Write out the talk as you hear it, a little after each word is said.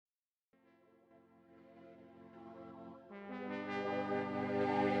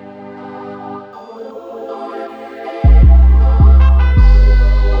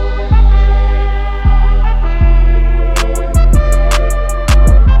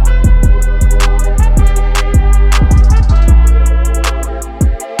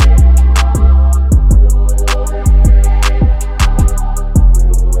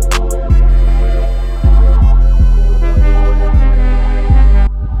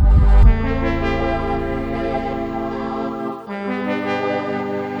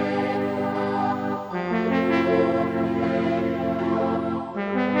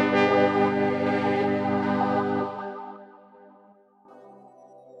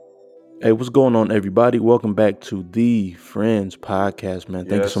Hey, what's going on, everybody? Welcome back to the Friends Podcast, man.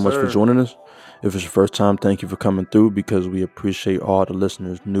 Thank you Yes, so much for sir. joining us. If it's your first time, thank you for coming through because we appreciate all the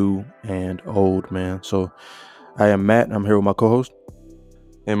listeners, new and old, man. So, I am Matt. I'm here with my co-host.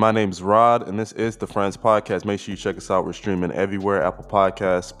 And my name's Rod, and this is the Friends Podcast. Make sure you check us out. We're streaming everywhere: Apple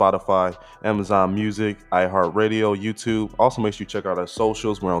Podcasts, Spotify, Amazon Music, iHeartRadio, YouTube. Also, make sure you check out our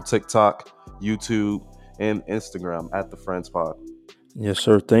socials. We're on TikTok, YouTube, and Instagram at the Friends Pod. Yes,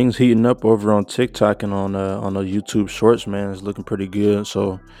 sir. Things heating up over on TikTok and on the YouTube Shorts, man. It's looking pretty good.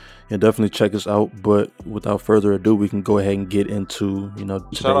 So, yeah, definitely check us out. But without further ado, we can go ahead and get into Shout out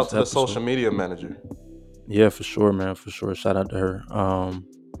today's to the episode. social media manager. Yeah, for sure, man. For sure. Shout out to her.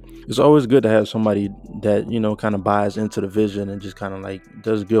 It's always good to have somebody that kind of buys into the vision and just kind of like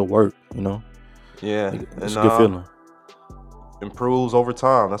does good work. Yeah, Like, it's and a good feeling. improves over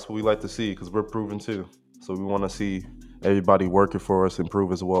time. That's what we like to see because we're proven too. So we want to see everybody working for us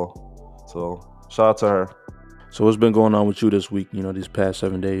improve as well. So shout out to her. So what's been going on with you this week? These past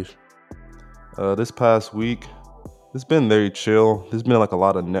 7 days. This past week, it's been very chill. There's been like a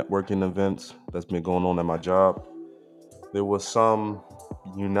lot of networking events that's been going on at my job. There was some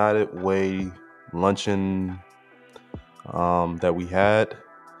United Way luncheon that we had.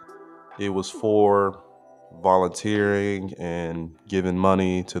 It was for volunteering and giving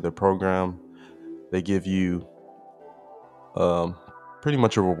money to the program. They give you pretty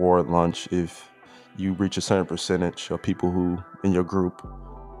much a reward lunch if you reach a certain percentage of people who in your group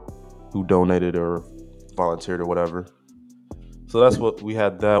who donated or volunteered or whatever. So that's what we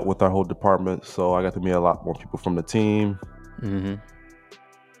had that with our whole department. So I got to meet a lot more people from the team. Mm-hmm.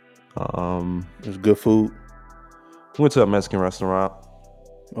 Um, It was good food. went to a Mexican restaurant.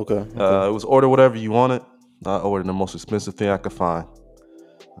 Okay. It was order whatever you wanted. I ordered the most expensive thing I could find.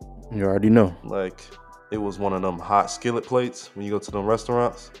 You already know. Like it was one of them hot skillet plates when you go to them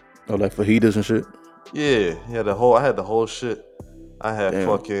restaurants. Oh, like fajitas and shit. Yeah, I had the whole shit. I had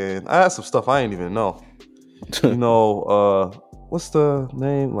Damn. I had some stuff I didn't even know. What's the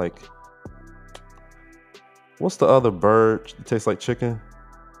name? Like, what's the other bird that tastes like chicken?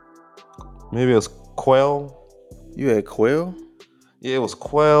 Maybe it was quail. You had quail? Yeah, it was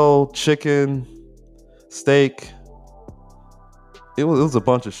quail, chicken, steak. It was a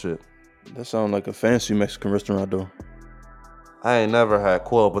bunch of shit. That sounds like a fancy Mexican restaurant, though. I ain't never had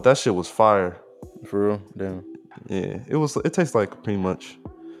quail, but that shit was fire. For real? Damn. Yeah, it tastes like pretty much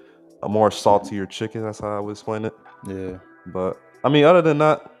a more saltier chicken. That's how I would explain it. Yeah. But I mean, other than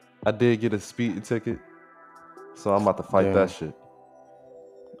that, I did get a speeding ticket, so I'm about to fight Damn. that shit.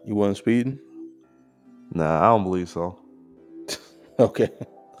 You wasn't speeding? Nah, I don't believe so. Okay.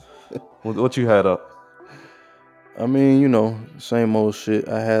 What you had up? I mean, same old shit.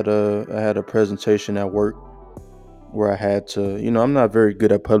 I had a presentation at work where I had to, I'm not very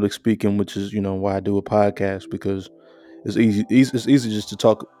good at public speaking, which is, why I do a podcast, because it's easy just to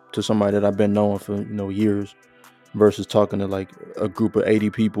talk to somebody that I've been knowing for, years versus talking to like a group of 80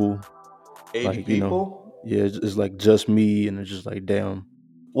 people. 80 Like, people? yeah, it's like just me, and it's just like, damn.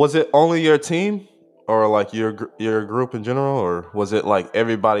 Was it only your team, or like your group in general, or was it like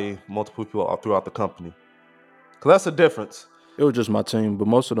everybody, multiple people all throughout the company? Because that's the difference. It was just my team, but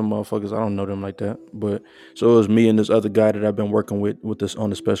most of them motherfuckers, I don't know them like that. But so it was me and this other guy that I've been working with this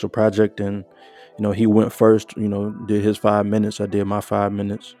on a special project, and he went first. Did his 5 minutes. I did my 5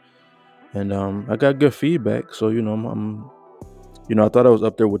 minutes, and I got good feedback. So I thought I was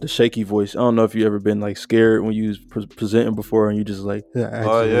up there with the shaky voice. I don't know if you ever been like scared when you was presenting before, and you just like,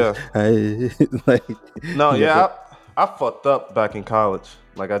 Oh yeah. like, No, you got yeah, that. I fucked up back in college.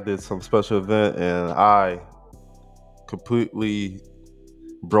 Like I did some special event and I completely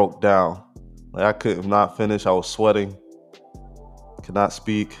broke down. Like I could not finish. I was sweating. Could not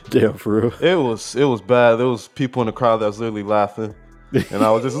speak. Damn, for real. It was bad. There was people in the crowd that was literally laughing, and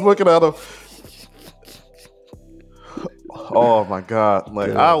I was just looking at them. Oh my god! Like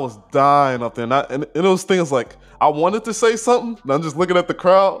Damn. I was dying up there, and it was things like I wanted to say something, and I'm just looking at the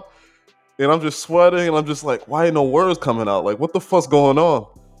crowd, and I'm just sweating, and I'm just like, why ain't no words coming out? Like, what the fuck's going on?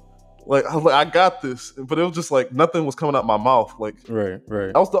 Like, I got this, but it was just like nothing was coming out my mouth. Like, Right.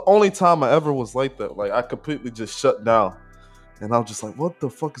 that was the only time I ever was like that. Like, I completely just shut down, and I was just like, what the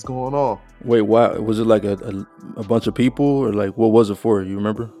fuck is going on? Wait, why was it like a bunch of people, or like what was it for? You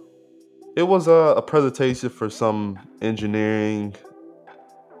remember? It was a presentation for some engineering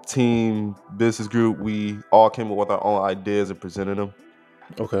team business group. We all came up with our own ideas and presented them.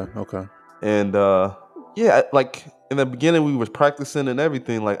 Okay. And yeah, like in the beginning we was practicing and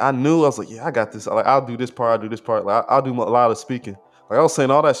everything. Like I knew I was like, yeah, I got this. Like I'll do this part, I'll do this part. Like I'll do a lot of speaking. Like I was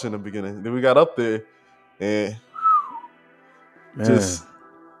saying all that shit in the beginning. Then we got up there and Man. just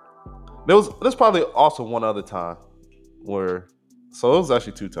There's probably also one other time where, so it was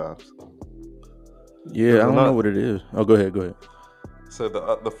actually two times. There Yeah, I was don't know another. what it is. Oh, go ahead, go ahead. So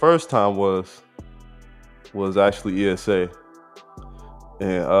the first time was actually ESA,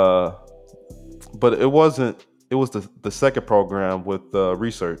 and but it wasn't. It was the second program with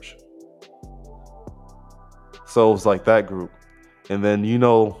research. So it was like that group, and then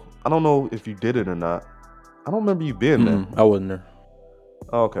I don't know if you did it or not. I don't remember you being there. I wasn't there.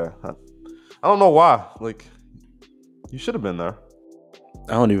 Okay, I don't know why. Like you should have been there.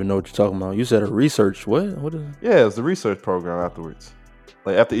 I don't even know what you're talking about. You said a research. What? What is? Yeah, it was the research program afterwards.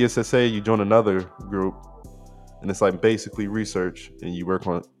 Like after ESSA, you join another group, and it's like basically research, and you work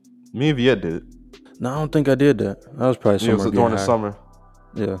on it. Me and Viet did it. No, I don't think I did that. I was probably Yeah, it was somewhere getting during the high. summer.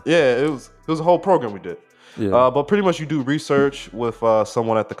 Yeah, Yeah, it was a whole program we did. yeah. But pretty much you do research with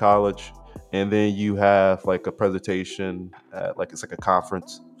someone at the college, and then you have like a presentation at like it's like a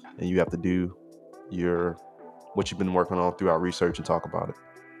conference, and you have to do your what you've been working on throughout research and talk about it.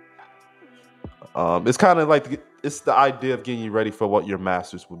 It's kind of like it's the idea of getting you ready for what your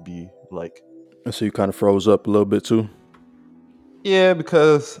masters would be like. And so you kind of froze up a little bit too. Yeah,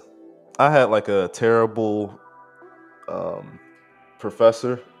 because I had like a terrible um,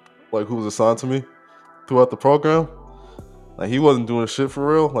 professor, like who was assigned to me throughout the program. Like he wasn't doing shit for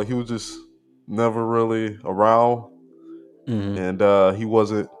real. Like he was just never really around, Hmm. and he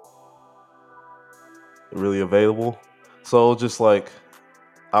wasn't really available. So just like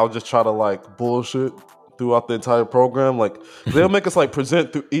I would just try to like bullshit throughout the entire program. Like they'll make us like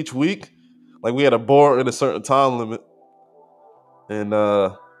present through each week. Like we had a board in a certain time limit, and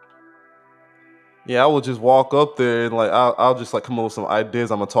yeah, I would just walk up there and like I'll just like come up with some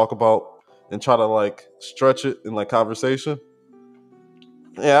ideas I'm gonna talk about and try to like stretch it in like conversation.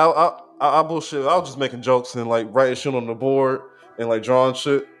 Yeah, I bullshit. I was just making jokes and like writing shit on the board and like drawing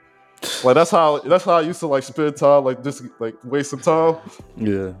shit. Like that's how I used to like spend time, like just like waste some time.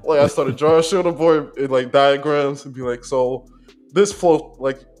 Yeah. Like I started drawing shit on the board and like diagrams and be like, so this flow,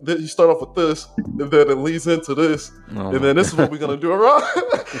 like you start off with this, and then it leads into this, Oh and my then this is what god. we're gonna do around.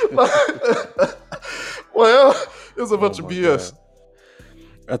 Like, well, it was a Oh bunch of my BS. god.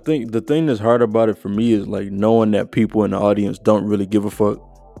 I think the thing that's hard about it for me is like knowing that people in the audience don't really give a fuck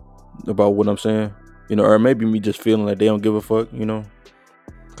about what I'm saying. Or maybe me just feeling like they don't give a fuck.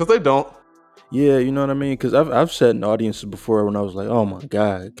 Because they don't. Yeah, you know what I mean? Because I've sat in audiences before when I was like, oh my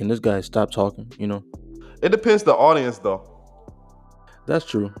god, can this guy stop talking? It depends the audience though. That's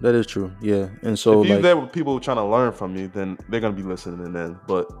true. That is true. Yeah. And so If you like there with people trying to learn from you, then they're gonna be listening. Then,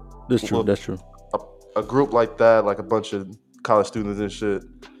 but that's true. with That's true. a, a group like that, like a bunch of college students and shit,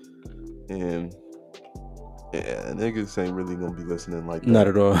 and yeah, niggas ain't really gonna be listening like Not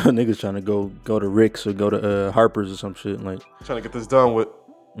that. at all. Niggas trying to go to Rick's or go to Harper's or some shit like. Trying to get this done with.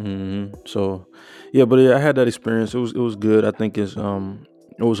 So, yeah, but yeah, I had that experience. It was good. I think it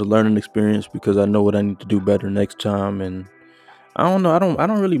was a learning experience because I know what I need to do better next time. And I don't know. I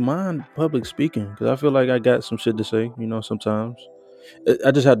don't really mind public speaking because I feel like I got some shit to say. Sometimes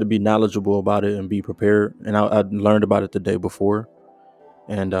I just had to be knowledgeable about it and be prepared. And I learned about it the day before,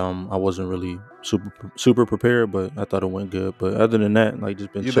 and I wasn't really super prepared, but I thought it went good. But other than that, like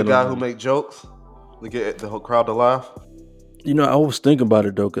just been You the chilling guy who and make jokes to get the whole crowd to laugh. I was thinking about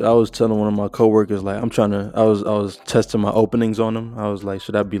it though, cause I was telling one of my coworkers like I was testing my openings on them. I was like,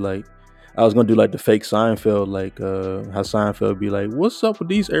 should I be like, I was gonna do like the fake Seinfeld, like how Seinfeld be like, what's up with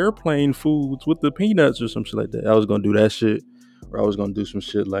these airplane foods with the peanuts or some shit like that. I was gonna do that shit, or I was gonna do some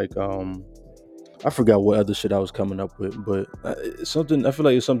shit like I forgot what other shit I was coming up with, but something I feel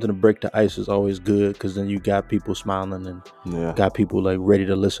like it's something to break the ice is always good, cause then you got people smiling and Yeah, got people like ready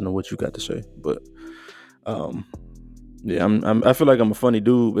to listen to what you got to say. But um yeah, I feel like I'm a funny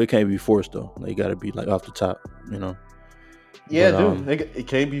dude, but it can't be forced though. Like, you gotta be like off the top, you know. yeah, But dude. It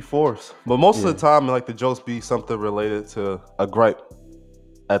can't be forced, but most of yeah. the time, like the jokes be something related to a gripe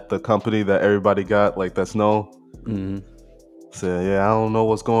at the company that everybody got, like that's known. Hmm. Say, yeah, I don't know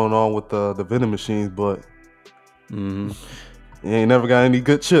what's going on with the vending machines, but Hmm. you ain't never got any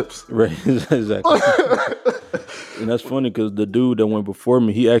good chips. Right. Exactly. And that's funny because the dude that went before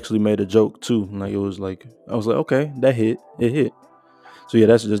me, he actually made a joke too. Like, it was like I was like, okay, that hit. It hit. So yeah,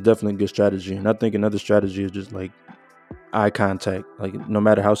 that's just definitely a good strategy. And I think another strategy is just like eye contact. Like, no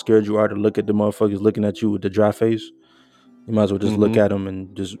matter how scared you are to look at the motherfuckers looking at you with the dry face, you might as well just look Hmm. at them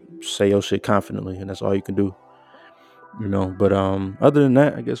and just say your shit confidently, and that's all you can do. But other than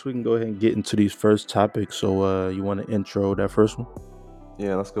that, I guess we can go ahead and get into these first topics. So you want to intro that first one?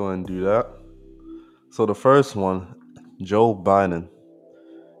 Yeah, let's go ahead and do that. So the first one, Joe Biden,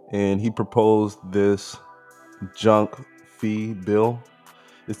 and he proposed this junk fee bill.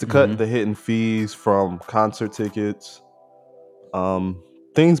 It's to cut Mm-hmm. the hidden fees from concert tickets, um,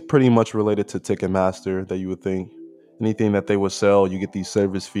 things pretty much related to Ticketmaster that you would think. Anything that they would sell, you get these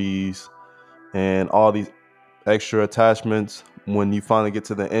service fees and all these extra attachments. When you finally get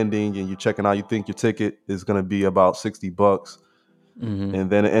to the ending and you're checking out, you think your ticket is gonna be about $60, Mm-hmm. and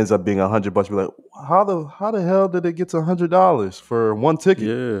then it ends up being $100. You're like, how the hell did it get to $100 for one ticket?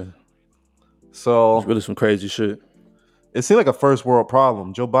 Yeah, it's So really some crazy shit. it seemed like a first world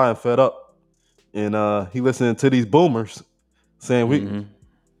problem. Joe Biden fed up, and he listening to these boomers saying Mm-hmm.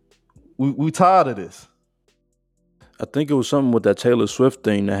 we tired of this. I think it was something with that Taylor Swift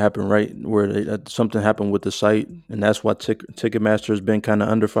thing that happened, right? Where something happened with the site, and that's why Ticketmaster has been kind of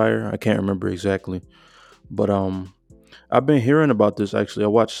under fire. I can't remember exactly, but I've been hearing about this actually. I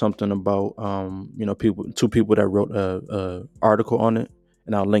watched something about two people that wrote a article on it,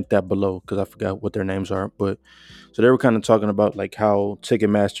 and I'll link that below because I forgot what their names are. But so they were kind of talking about like how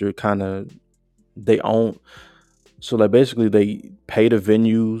Ticketmaster kind of they own. So like basically they pay the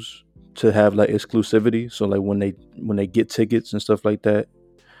venues to have like exclusivity. So like when they get tickets and stuff like that,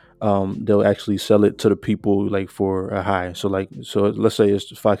 they'll actually sell it to the people like for a high. So let's say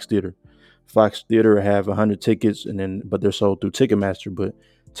it's Fox Theater. Fox Theater have 100 tickets, and then but they're sold through Ticketmaster. But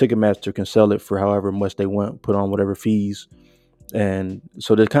Ticketmaster can sell it for however much they want, put on whatever fees, and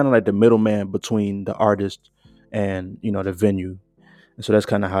so they're kind of like the middleman between the artist and the venue. And so that's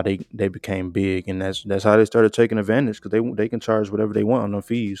kind of how they became big, and that's how they started taking advantage because they can charge whatever they want on the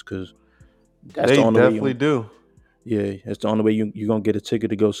fees because that's the They only way definitely you do. yeah, that's the only way you're gonna get a ticket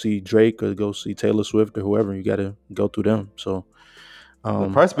to go see Drake or go see Taylor Swift or whoever. You gotta go through them. So The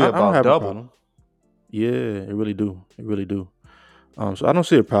price be I don't about have a double. problem. Yeah, it really do. It really do. So I don't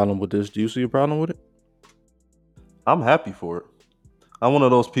see a problem with this. Do you see a problem with it? I'm happy for it. I'm one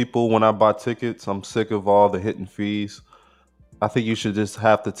of those people when I buy tickets, I'm sick of all the hidden fees. I think you should just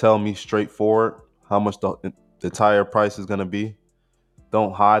have to tell me straightforward how much the entire price is going to be.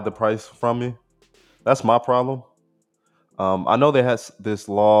 Don't hide the price from me. That's my problem. I know they had this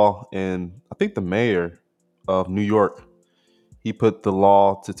law in, I think the mayor of New York, he put the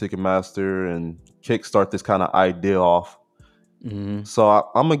law to Ticketmaster and kickstart this kind of idea off. Hmm. So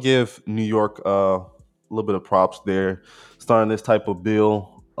I'm gonna give New York a little bit of props there, starting this type of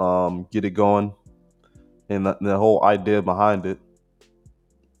bill, get it going, and the whole idea behind it.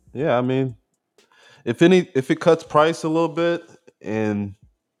 Yeah, I mean, if it cuts price a little bit, and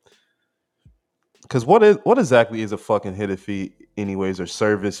because what exactly is a fucking hidden fee anyways, or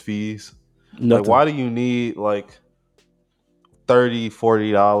service fees? Like, Nothing. why do you need like 30,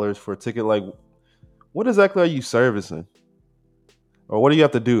 $40 for a ticket? Like, what exactly are you servicing, or what do you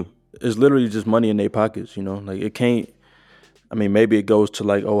have to do? It's literally just money in their pockets. Like it can't. I mean, maybe it goes to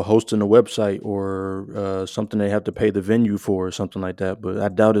like hosting a website or something they have to pay the venue for or something like that. But I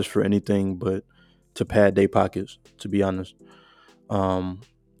doubt it's for anything but to pad their pockets. To be honest. Um,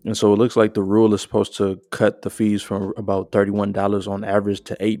 and so it looks like the rule is supposed to cut the fees from about $31 on average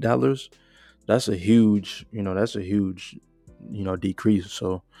to $8. That's a huge decrease.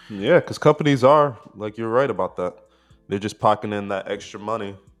 So Yeah, because companies are like, you're right about that. They're just pocketing in that extra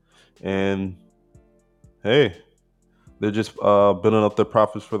money, and hey, they're just building up their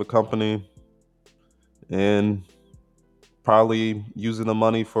profits for the company, and probably using the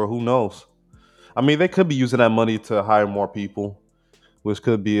money for who knows. I mean, they could be using that money to hire more people, which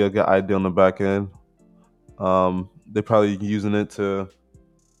could be a good idea on the back end. They're probably using it to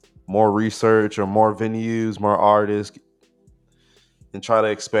more research or more venues, more artists, and try to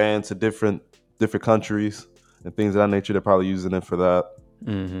expand to different countries and things of that nature. They're probably using it for that.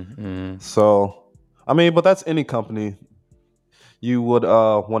 hmm hmm So, I mean, but that's any company. You would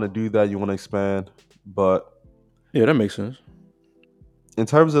want to do that. You want to expand, but yeah, that makes sense. in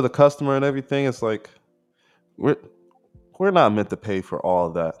terms of the customer and everything, it's like we're we're not meant to pay for all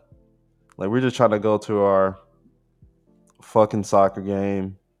of that. Like, we're just trying to go to our fucking soccer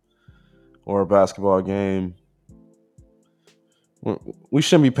game or a basketball game. We we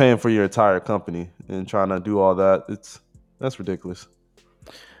shouldn't be paying for your entire company and trying to do all that. That's ridiculous.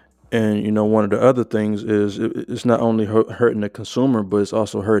 And one of the other things is it's not only hurting the consumer, but it's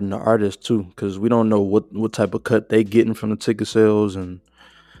also hurting the artist too, because we don't know what type of cut they getting from the ticket sales, and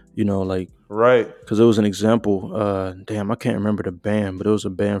like Right. because it was an example. Damn, I can't remember the band, but it was a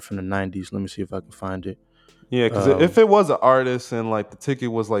band from the '90s. Let me see if I can find it. Yeah, because if Um, it was an artist and like the ticket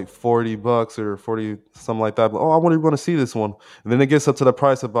was like $40 or 40 something like that, but, oh, I want to see this one, and then it gets up to the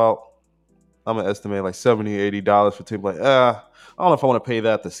price about, I'm gonna estimate like $70, $80 for ticket. Like, I don't know if I want to pay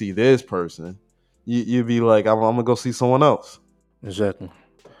that to see this person. You'd be like, I'm gonna go see someone else. exactly.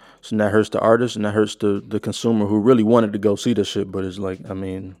 So that hurts the artist and that hurts the consumer who really wanted to go see the shit. But it's like, I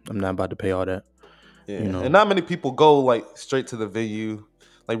mean, I'm not about to pay all that. You Yeah, and know. not many people go like straight to the venue.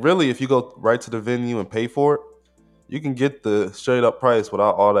 Like really, if you go right to the venue and pay for it, you can get the straight up price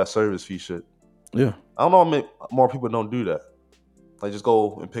without all that service fee shit. Yeah. I don't know how many more people don't do that. Like just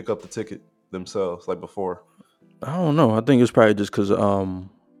go and pick up the ticket themselves, like before. I don't know. I think it's probably just because of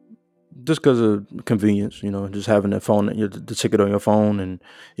convenience. Just having the ticket on your phone, and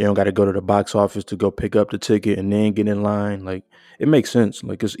you don't got to go to the box office to go pick up the ticket and then get in line. Like it makes sense.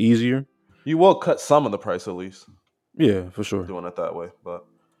 Like it's easier. You will cut some of the price at least Yeah, for sure. doing it that way, but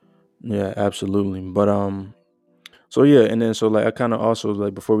Yeah, absolutely. But so yeah, and then so like I kind of also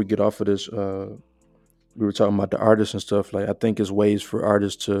like before we get off of this, we were talking about the artists and stuff. Like I think it's ways for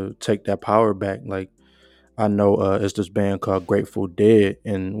artists to take that power back. Like I know it's this band called Grateful Dead,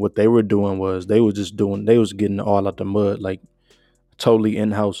 and what they were doing was they was getting it all out the mud, like totally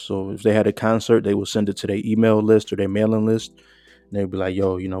in house. So if they had a concert, they would send it to their email list or their mailing list, and they'd be like,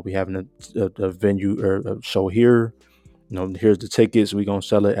 "Yo, we having a venue or a show here. Here's the tickets. We gonna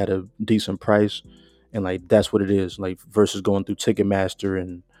sell it at a decent price." And like that's what it is. Like versus going through Ticketmaster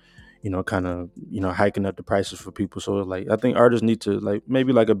and kind of hiking up the prices for people. So like I think artists need to like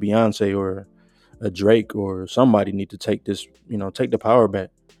maybe like a Beyonce or a Drake or somebody need to take this, take the power back.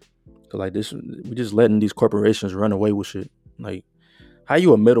 'Cause like this, we just letting these corporations run away with shit. Like, how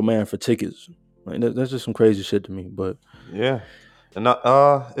you a middleman for tickets? Like that's just some crazy shit to me. But yeah. And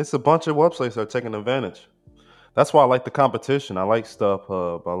it's a bunch of websites that are taking advantage. That's why I like the competition. I like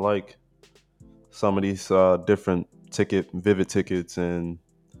StubHub. I like some of these different Vivid tickets, and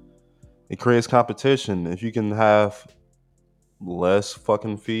it creates competition. If you can have less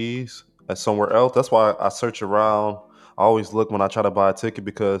fucking fees at somewhere else, that's why I search around. I always look when I try to buy a ticket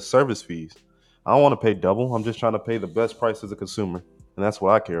because service fees. I don't want to pay double. I'm just trying to pay the best price as a consumer, and that's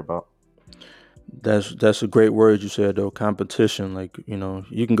what I care about. that's a great word you said though. Competition. Like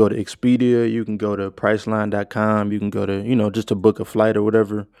you can go to Expedia, you can go to Priceline.com, you can go to just to book a flight or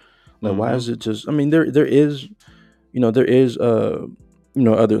whatever. Like why Hmm. is it just? I mean there is there is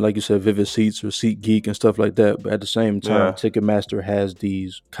other like you said Vivid Seats or SeatGeek and stuff like that, but at the same time Yeah, Ticketmaster has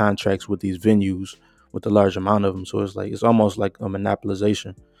these contracts with these venues with a large amount of them, so it's like it's almost like a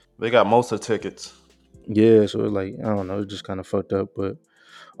monopolization. they got most of the tickets. Yeah, so it's like I don't know, it's just kind of fucked up. But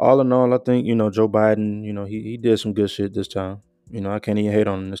all in all, I think Joe Biden, he did some good shit this time. I can't even hate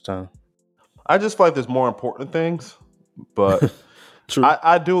on him this time. I just feel like there's more important things, but True.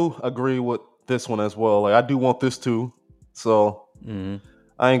 I do agree with this one as well. Like I do want this too, so Hmm.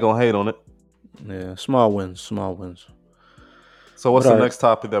 I ain't gonna hate on it. Yeah, small wins, small wins. So But what's all the right, next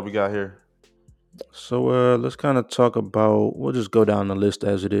topic that we got here? so let's kind of talk about. We'll just go down the list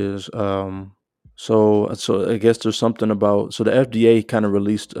as it is. So I guess there's something about. So the FDA kind of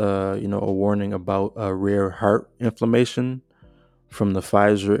released a warning about rare heart inflammation from the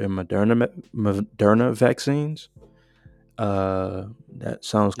Pfizer and Moderna vaccines. That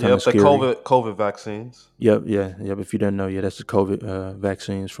sounds kind of Yep, the scary. COVID vaccines. Yep, yeah, yep. If you didn't know, yeah, that's the COVID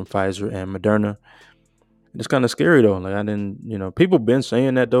vaccines from Pfizer and Moderna. It's kind of scary though. Like I didn't, people been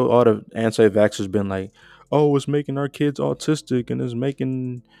saying that though. All the anti-vaxxers been like, "Oh, it's making our kids autistic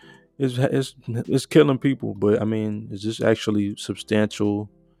and it's killing people." But I mean, is this actually substantial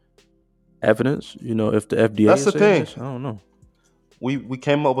evidence? If the FDA That's is the saying thing. this, I don't know. We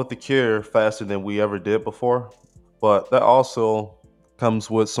came up with the cure faster than we ever did before, but that also comes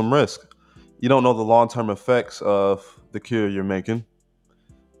with some risk. You don't know the long term effects of the cure you're making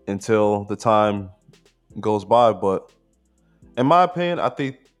until the time goes by. But in my opinion, I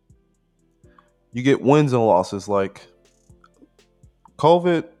think you get wins and losses. Like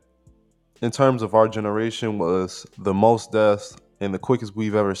COVID, in terms of our generation, was the most deaths and the quickest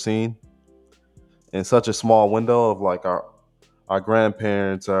we've ever seen in such a small window of like our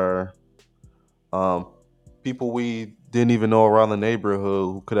grandparents, our um, people we didn't even know around the neighborhood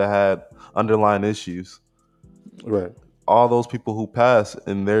who could have had underlying issues. Right. All those people who passed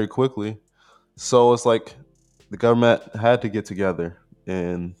and very quickly. So it's like the government had to get together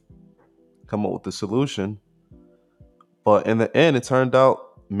and come up with a solution. But in the end, it turned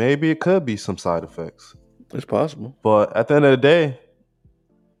out maybe it could be some side effects. It's possible. But at the end of the day,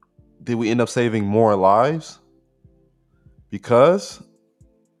 did we end up saving more lives? Because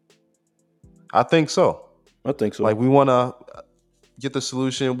I think so. I think Like so. we want to get the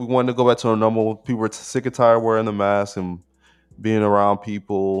solution. We want to go back to our normal. People were sick and tired wearing the mask and being around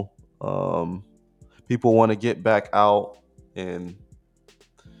people. People want to get back out and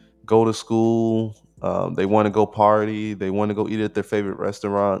go to school. They want to go party. They want to go eat at their favorite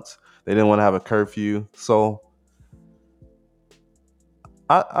restaurants. They didn't want to have a curfew. So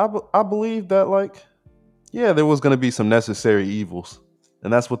I believe that, like, yeah, there was going to be some necessary evils,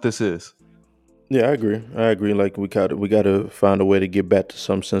 and that's what this is. Yeah, I agree. I agree. Like we got to find a way to get back to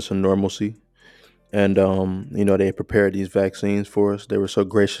some sense of normalcy. And they prepared these vaccines for us. They were so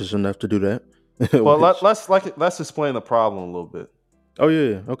gracious enough to do that. But Which, let's explain the problem a little bit. oh yeah,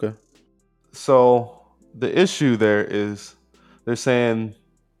 yeah, okay. So the issue there is they're saying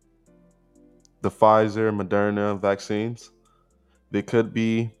the Pfizer, Moderna vaccines, they could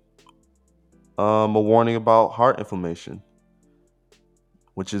be a warning about heart inflammation,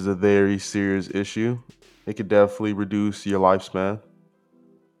 which is a very serious issue. It could definitely reduce your lifespan.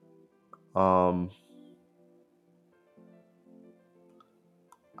 Um,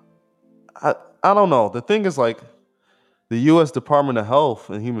 I I don't know. The thing is, like, the U.S. Department of Health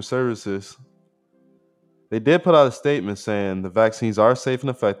and Human Services, they did put out a statement saying the vaccines are safe and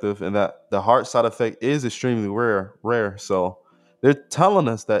effective, and that the heart side effect is extremely rare. Rare. So they're telling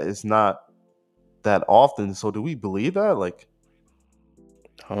us that it's not that often. So do we believe that? Like,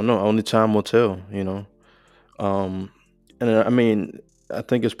 I don't know. Only time will tell. Um, and I mean, I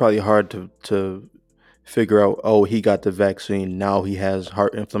think it's probably hard to figure out. Oh, he got the vaccine. Now he has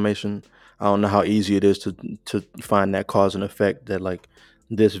heart inflammation. I don't know how easy it is to find that cause and effect. That like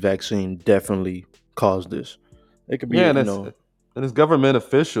this vaccine definitely caused this. It could be, yeah, and it's government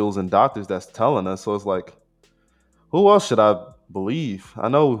officials and doctors that's telling us. So it's like, who else should I believe? I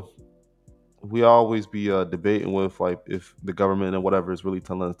know we always be debating with, like, if the government and whatever is really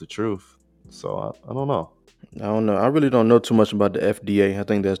telling us the truth. So I don't know. I don't know. I really don't know too much about the FDA. I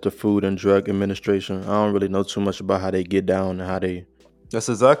think that's the Food and Drug Administration. I don't really know too much about how they get down and how they. That's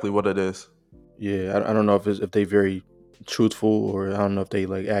exactly what it is. Yeah, I don't know if they very truthful or I don't know if they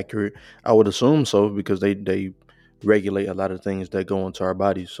like accurate. I would assume so because they regulate a lot of things that go into our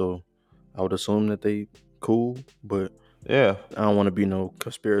bodies. So I would assume that they cool, but Yeah. I don't want to be no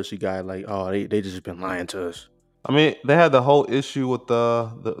conspiracy guy. Like, oh, they just been lying to us. I mean, they had the whole issue with the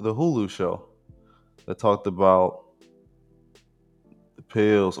Hulu show that talked about the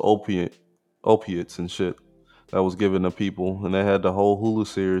pills, opiates and shit that was given to people, and they had the whole Hulu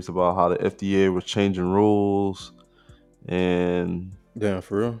series about how the FDA was changing rules, and Damn,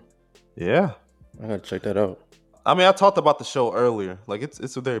 for real. yeah. I gotta check that out. I mean, I talked about the show earlier. Like,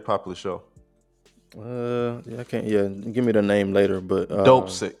 it's a very popular show. Yeah, I can't. Yeah, give me the name later. But Dope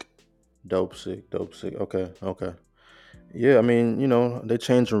sick. dope sick, dope sick. Okay, okay. Yeah, I mean, they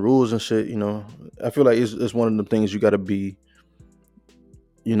changing rules and shit. I feel like it's one of the things you got to be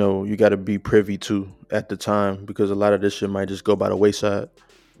privy to at the time because a lot of this shit might just go by the wayside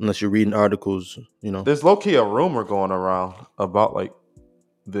unless you're reading articles. There's low key a rumor going around about, like,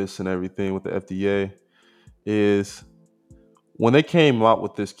 this and everything with the FDA is when they came out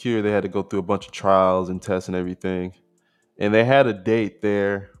with this cure, they had to go through a bunch of trials and tests and everything, and they had a date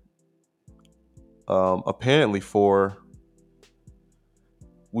there, apparently for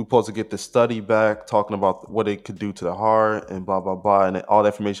we supposed to get the study back talking about what it could do to the heart and blah blah blah, and all the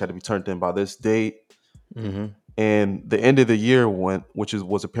information had to be turned in by this date. Hmm. And the end of the year went, which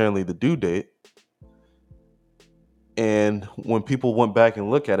was apparently the due date. And when people went back and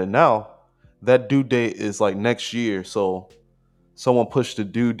look at it now, that due date is like next year. So someone pushed the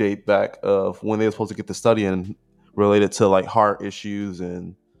due date back of when they were supposed to get the study in related to, like, heart issues,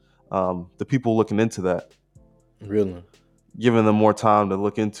 and the people looking into that, Really. giving them more time to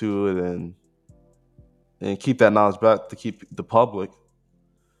look into it and keep that knowledge back to keep the public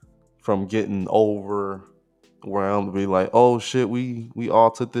from getting overwhelmed to be like, oh shit, we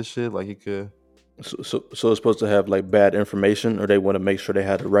all took this shit. Like, it could. So it's supposed to have like bad information, or they want to make sure they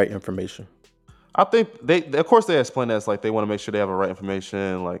had the right information. I think they of course they explain that as like they want to make sure they have the right information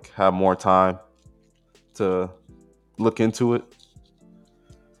and, like, have more time to look into it.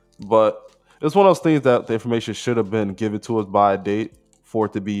 But it's one of those things that the information should have been given to us by a date for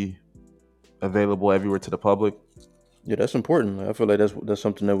it to be available everywhere to the public. Yeah, that's important. I feel like that's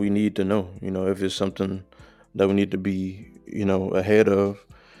something that we need to know. If it's something that we need to be, ahead of.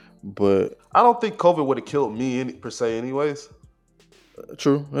 But I don't think COVID would have killed me per se, anyways.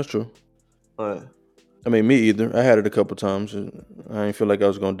 true, that's true. But I mean, me either. I had it a couple times. And I didn't feel like I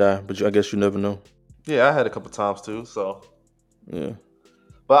was gonna die, but I guess you never know. yeah, I had a couple times too. So, Yeah,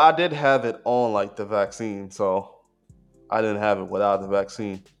 but I did have it on, like, the vaccine, so I didn't have it without the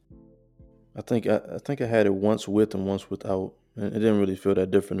vaccine. I think I had it once with and once without, and it didn't really feel that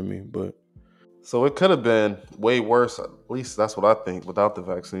different to me. But So it could have been way worse. At least that's what I think without the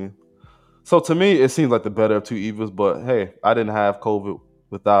vaccine. So to me, it seems like the better of two evils. But hey, I didn't have COVID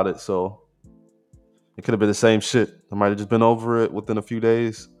without it, so it could have been the same shit. I might have just been over it within a few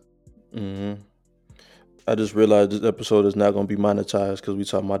days. hmm I just realized this episode is not going to be monetized because we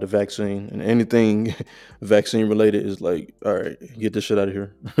talking about the vaccine, and anything vaccine related is like, all right, get this shit out of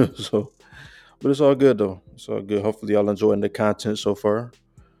here. So, but it's all good though. It's all good. Hopefully, y'all enjoying the content so far.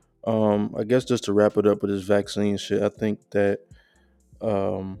 I guess just to wrap it up with this vaccine shit, I think that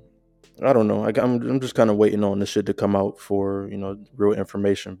um, I don't know. I'm just kind of waiting on this shit to come out for real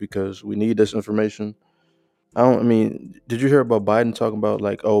information because we need this information. I don't. I mean, did you hear about Biden talking about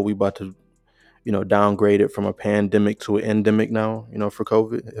like, oh, we about to downgrade it from a pandemic to an endemic now? For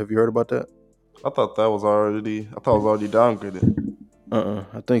COVID. Have you heard about that? I thought it was already downgraded.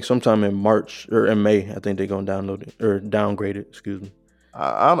 I think sometime in March or in May. I think they're gonna download it or downgrade it. Excuse me.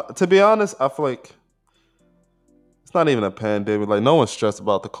 To be honest, I feel like it's not even a pandemic. Like no one's stressed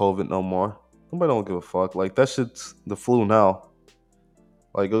about the COVID no more. Nobody don't give a fuck. Like that shit's the flu now.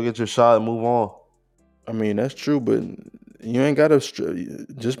 Like go get your shot and move on. I mean, that's true, but you ain't gotta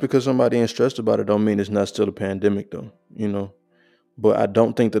just because somebody ain't stressed about it don't mean it's not still a pandemic though. But I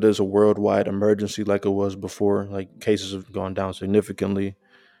don't think that it's a worldwide emergency like it was before. Like cases have gone down significantly.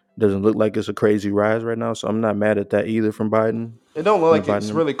 Doesn't look like it's a crazy rise right now, so I'm not mad at that either from Biden. It don't look From the like Biden,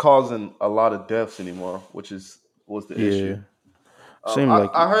 it's really causing a lot of deaths anymore, which is was the issue. yeah, seemed like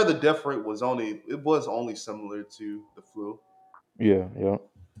I heard the death rate was only similar to the flu. yeah, yeah, yeah.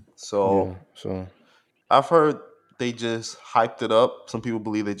 So So I've heard they just hyped it up. Some people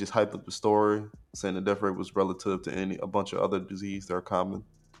believe they just hyped up the story, saying the death rate was relative to a bunch of other diseases that are common.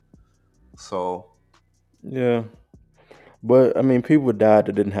 So yeah, but I mean, people died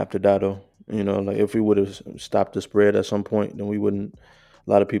that didn't have to die though. Like if we would have stopped the spread at some point, then we wouldn't. A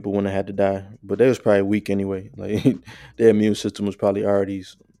lot of people wouldn't have had to die, but they was probably weak anyway. Like their immune system was probably already.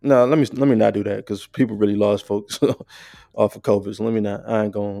 No, let me not do that because people really lost folks off of COVID. So let me not. I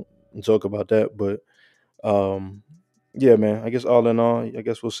ain't gonna joke about that, but um, yeah, man. I guess all in all, I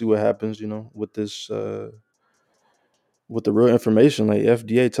guess we'll see what happens. With this, with the real information. Like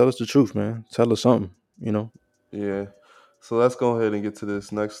FDA, tell us the truth, man. Tell us something. yeah. So let's go ahead and get to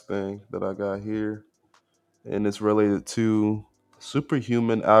this next thing that I got here. And it's related to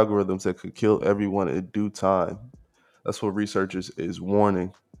superhuman algorithms that could kill everyone in due time. That's what researchers is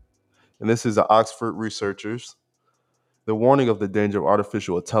warning. And this is the Oxford researchers. They're warning of the danger of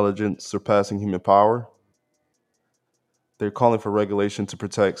artificial intelligence surpassing human power. They're calling for regulation to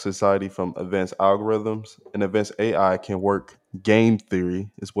protect society from advanced algorithms. And advanced AI can work game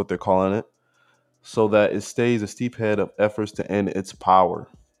theory, is what they're calling it, so that it stays a steep head of efforts to end its power.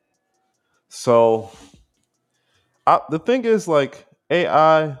 So the thing is, like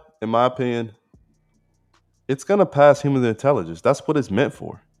AI, in my opinion, it's gonna pass human intelligence. That's what it's meant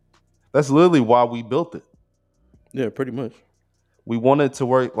for. That's literally why we built it. Yeah, pretty much. We want it to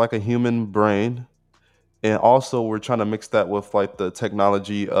work like a human brain, and also we're trying to mix that with like the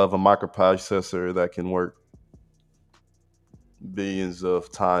technology of a microprocessor that can work billions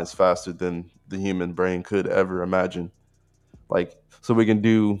of times faster than the human brain could ever imagine. Like, so we can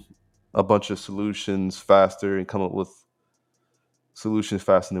do a bunch of solutions faster and come up with solutions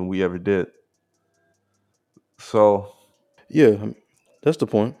faster than we ever did. So Yeah, that's the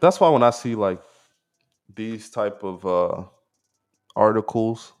point. that's why when I see like these type of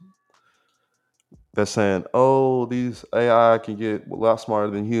articles that's saying, "Oh, these AI can get a lot smarter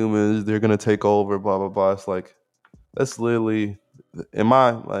than humans. They're gonna take over." Blah blah blah. It's like that's literally in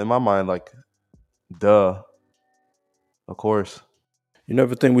my mind like, duh, of course. You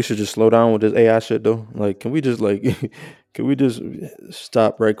never think we should just slow down with this AI shit though? Like, can we just like, can we just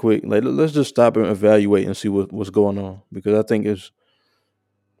stop right quick? Like, let's just stop and evaluate and see what's going on because I think it's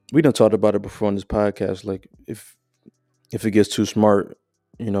we done talked about it before on this podcast. Like, if it gets too smart,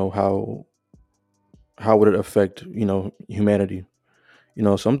 how would it affect humanity?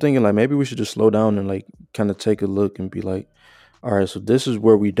 So I'm thinking like maybe we should just slow down and like kind of take a look and be like, all right, so this is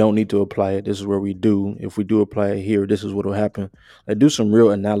where we don't need to apply it. This is where we do. If we do apply it here, this is what will happen. Like do some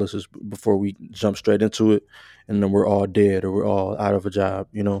real analysis before we jump straight into it, and then we're all dead or we're all out of a job.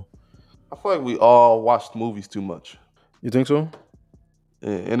 I feel like we all watched movies too much. You think so?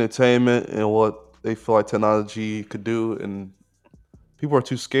 Entertainment and what they feel like technology could do, and people are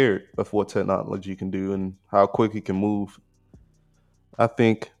too scared of what technology can do and how quick it can move. I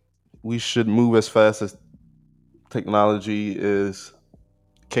think we should move as fast as technology is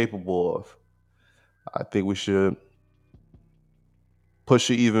capable of. I think we should push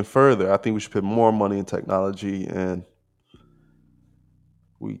it even further. I think we should put more money in technology, and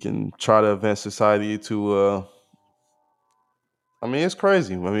we can try to advance society to. I mean, it's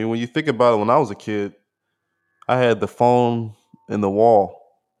crazy. I mean, when you think about it, when I was a kid, I had the phone in the wall.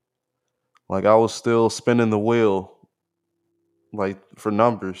 Like I was still spinning the wheel, like for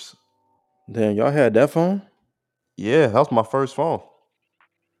numbers. Damn, y'all had that phone? Yeah, that was my first phone.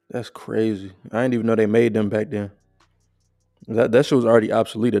 That's crazy. I didn't even know they made them back then. That shit was already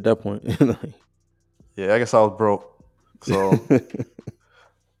obsolete at that point. Yeah, I guess I was broke. So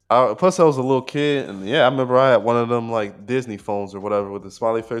plus I was a little kid, and yeah, I remember I had one of them like Disney phones or whatever with the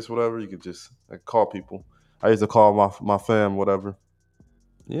smiley face, whatever. You could just like, call people. I used to call my fam, whatever.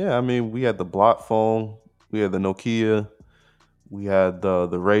 Yeah, I mean, we had the block phone, we had the Nokia, we had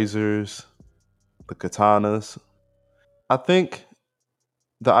the razors, the katanas. I think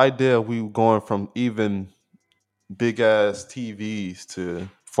the idea of we going from even big ass TVs to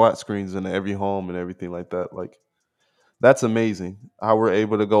flat screens in every home and everything like that, like that's amazing. How we're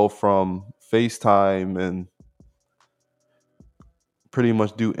able to go from FaceTime and pretty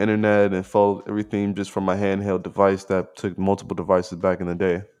much do internet and follow everything just from my handheld device that took multiple devices back in the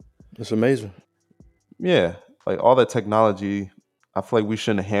day. It's amazing. Yeah, like all that technology, I feel like we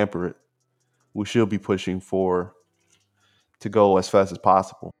shouldn't hamper it. We should be pushing for to go as fast as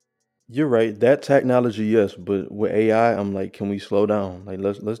possible. You're right. That technology, yes, but with AI, I'm like, can we slow down? Like,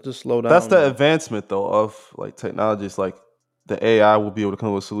 let's just slow That's down the and advancement though of like technology. It's like the AI will be able to come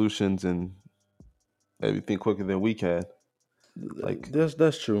up with solutions and everything quicker than we can. Like,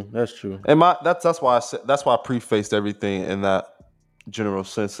 that's true. That's true. and my that's why I said that's why I prefaced everything in that general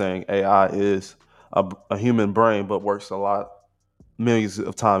sense, saying AI is a human brain, but works a lot millions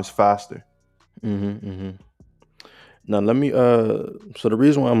of times faster. Hmm. Now let me so the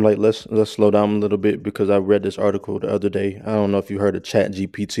reason why I'm like let's slow down a little bit because I read this article the other day. I don't know if you heard of Chat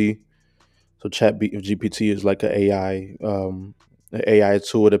GPT. So GPT is like an AI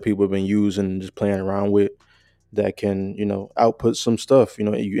tool that people have been using and just playing around with that can, output some stuff.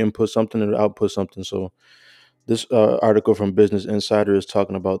 You input something and it output something. So this article from Business Insider is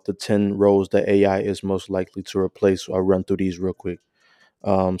talking about the 10 roles that AI is most likely to replace. So I'll run through these real quick.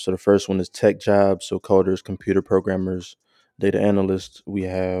 So the first one is tech jobs, so coders, computer programmers, data analysts. We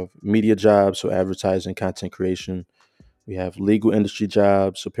have media jobs, so advertising, content creation. We have legal industry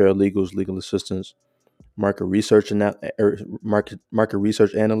jobs, so paralegals, legal assistants, market research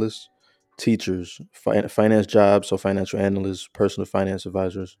analysts, teachers, finance jobs, so financial analysts, personal finance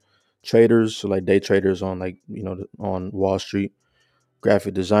advisors, traders, so like day traders on on Wall Street,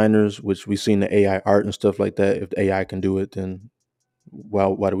 graphic designers, which we've seen the AI art and stuff like that. If the AI can do it, then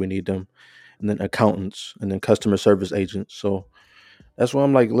why do we need them? And then accountants, and then customer service agents. So that's why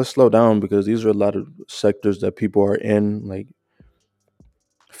I'm like, let's slow down because these are a lot of sectors that people are in. Like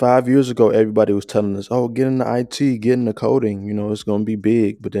 5 years ago, everybody was telling us, "Oh, get into IT, get into coding. It's going to be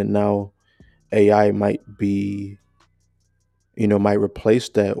big." But then now AI might replace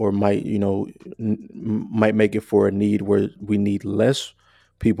that, or might make it for a need where we need less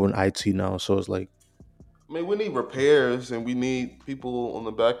people in IT now. So it's like, I mean, we need repairs and we need people on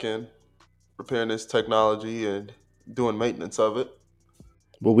the back end repairing this technology and doing maintenance of it.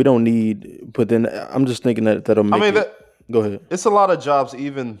 but we don't need. But then I'm just thinking that that'll I make mean it. that Go ahead. it's a lot of jobs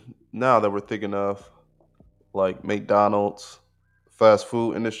even now that we're thinking of, like McDonald's, fast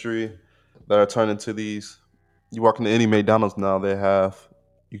food industry, that are turning to these. You walk into any McDonald's now,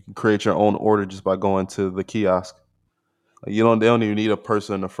 you can create your own order just by going to the kiosk. Like they don't even need a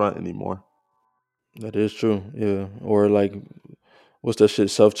person in the front anymore. That is true. Yeah. Or like, what's that shit?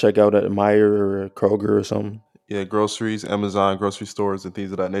 Self checkout at Meyer or Kroger or something. Yeah, groceries, Amazon, grocery stores, and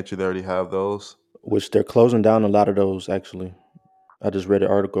things of that nature. They already have those. Which they're closing down a lot of those. Actually, I just read an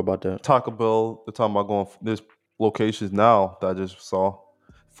article about that. Taco Bell, they're talking about going. There's locations now that I just saw,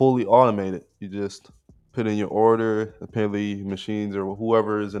 fully automated. You just put in your order, apparently machines or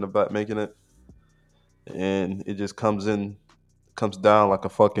whoever is in the back making it, and it just comes down like a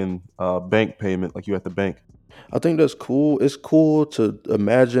fucking bank payment, like you at the bank. I think that's cool. It's cool to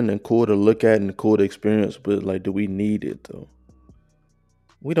imagine and cool to look at and cool to experience, but like, do we need it though?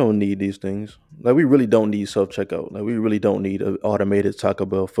 We don't need these things. Like, we really don't need self checkout. Like, we really don't need an automated Taco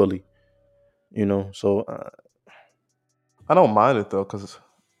Bell fully. So I don't mind it though, because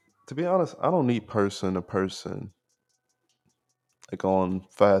to be honest, I don't need person to person like on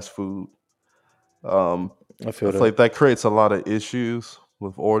fast food. Um, I I feel feel that. like that creates a lot of issues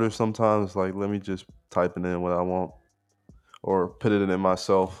with orders sometimes. Like, let me just type it in what I want or put it in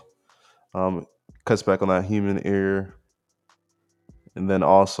myself. Cuts back on that human error. And then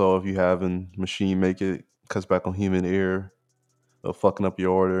also, if you having machine make it, cuts back on human error of fucking up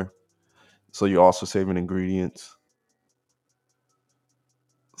your order. So you're also saving ingredients.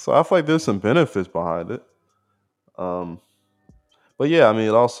 So I feel like there's some benefits behind it. Um, but yeah, I mean,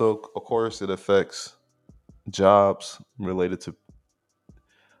 it also, of course, it affects jobs related to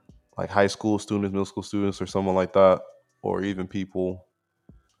like high school students, middle school students, or someone like that, or even people.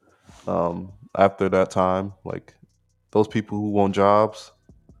 After that time, like those people who want jobs,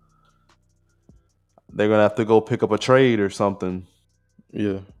 they're gonna have to go pick up a trade or something.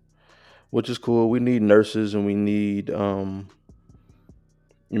 Yeah, which is cool. We need nurses and we need other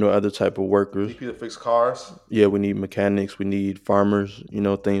type of workers. People that fix cars, Yeah, we need mechanics. We need farmers.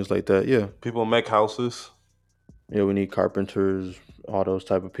 Things like that. Yeah, people make houses. yeah, we need carpenters, all those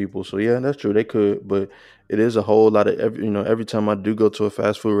type of people. So yeah, that's true. They could, but it is a whole lot of every time I do go to a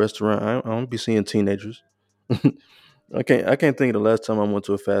fast food restaurant, I don't be seeing teenagers. I can't think of the last time I went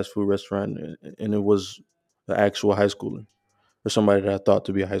to a fast food restaurant and it was the actual high schooler or somebody that I thought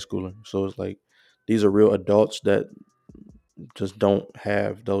to be a high schooler. So it's like these are real adults that just don't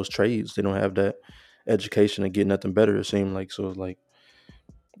have those trades. They don't have that education to get nothing better. It seemed like so. It's like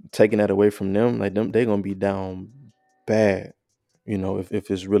taking that away from them, like them, they're gonna be down bad.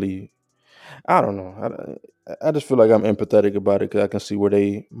 If it's really, I don't know. I just feel like I'm empathetic about it because I can see where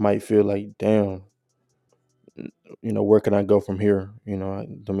they might feel like, damn, where can I go from here?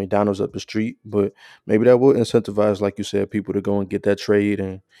 The McDonald's up the street, but maybe that will incentivize, like you said, people to go and get that trade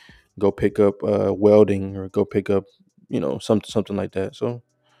and go pick up welding or go pick up, something like that. So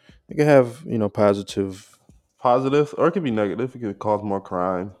it can have, positive. Positive, or it could be negative. It could cause more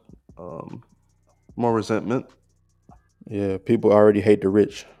crime, um, more resentment. Yeah, people already hate the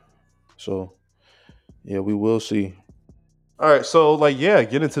rich, so yeah, we will see. All right, so like, yeah,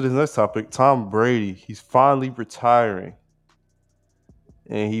 get into this next topic. Tom Brady, he's finally retiring,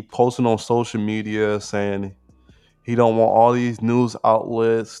 and he posted on social media saying he don't want all these news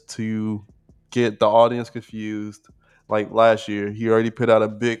outlets to get the audience confused. Like last year, he already put out a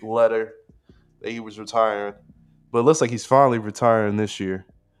big letter that he was retiring, but it looks like he's finally retiring this year,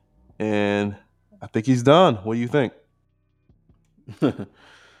 and I think he's done. What do you think?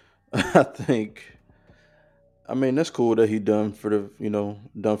 I think. I mean, that's cool that he done for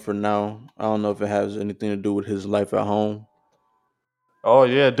done for now. I don't know if it has anything to do with his life at home. Oh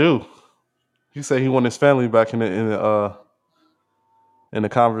yeah, dude. He said he wanted his family back in the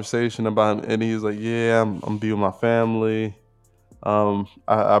conversation about him, and he's like, "Yeah, I'm be with my family. I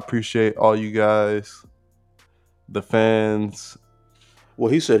appreciate all you guys, the fans,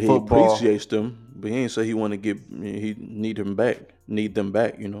 Well, he said he football." appreciates them, but he ain't say he want to he need them back.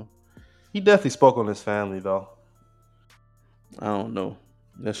 He definitely spoke on his family though. I don't know.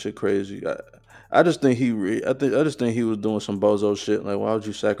 That shit crazy. I just think I just think he was doing some bozo shit. Like, why would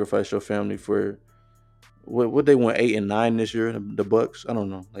you sacrifice your family for what they went 8-9 this year? The Bucks. I don't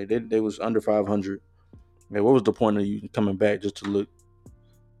know. Like they was under 500. Like, what was the point of you coming back just to look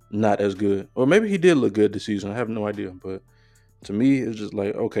not as good? Or maybe he did look good this season. I have no idea. But to me, it's just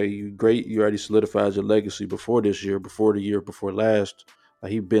like, okay, you great. You already solidified your legacy before this year, before the year before last.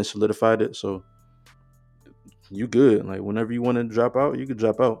 Like, he been solidified it. So you good. Like, whenever you want to drop out, you could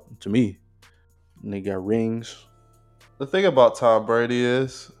drop out. To me, and they got rings. The thing about Tom Brady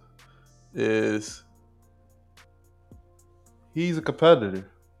is he's a competitor,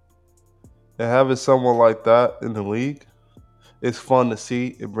 and having someone like that in the league, it's fun to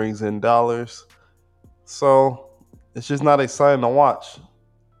see. It brings in dollars, so it's just not exciting to watch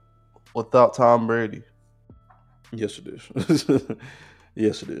without Tom Brady. Yes, it is.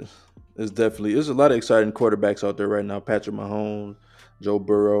 Yes, it is. It's definitely. There's a lot of exciting quarterbacks out there right now. Patrick Mahomes, Joe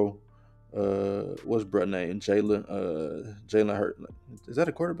Burrow. What's Brett name? Jalen Hurt. Is that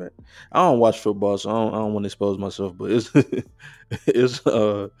a quarterback? I don't watch football, so I don't want to expose myself. But it's it's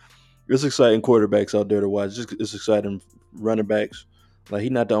it's exciting quarterbacks out there to watch. It's exciting running backs. Like,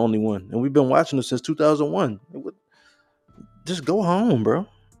 he's not the only one, and we've been watching him since 2001. Just go home, bro.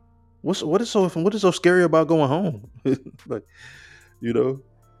 What is so scary about going home? Like, you know.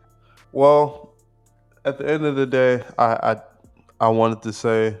 Well, at the end of the day, I wanted to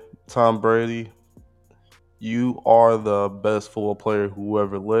say, Tom Brady, you are the best football player who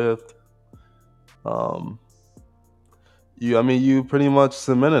ever lived. Um, you pretty much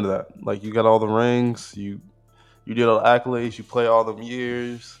cemented that. Like you got all the rings, you did all the accolades, you played all them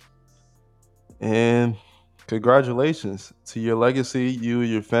years, and congratulations to your legacy, you and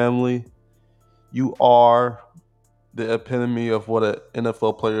your family. You are the epitome of what an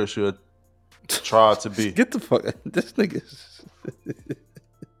NFL player should try to be. Get the fuck. This nigga.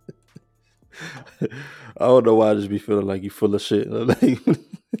 I don't know why I just be feeling like you full of shit. Like,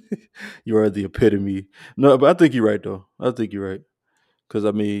 you are the epitome. No, but I think you're right though. I think you're right. Because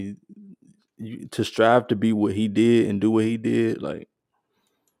I mean, to strive to be what he did and do what he did, like,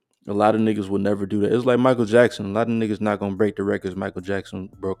 a lot of niggas will never do that. It's like Michael Jackson. A lot of niggas not gonna break the records Michael Jackson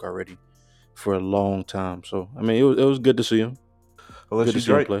broke already for a long time. So I mean, it was good to see him. Good Unless to you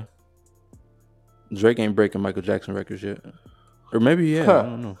see him Drake. play. Drake ain't breaking Michael Jackson records yet, or maybe yeah. I Huh.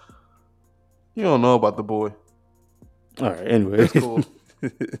 don't know. You don't know about the boy. All right. Anyway, It's cool.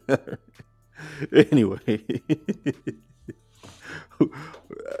 anyway,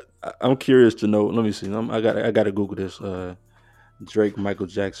 I'm curious to know. Let me see. I got to Google this. Drake Michael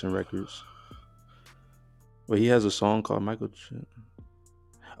Jackson records. Well, he has a song called Michael.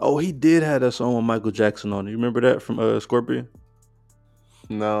 Oh, he did have that song with Michael Jackson on it. You remember that from Scorpion?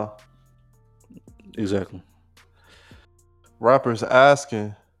 No. Exactly. Rappers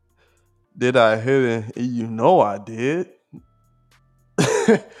asking, did I hit it? You know I did.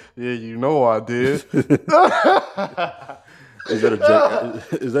 Yeah, you know I did. Is that a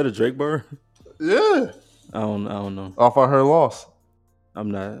Drake? Is that a Drake bar? Yeah. I don't know. Off I heard lost. I'm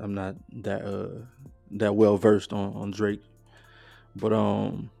not that well versed on Drake. But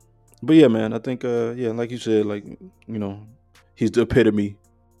but yeah, man. I think yeah, like you said, like you know, he's the epitome.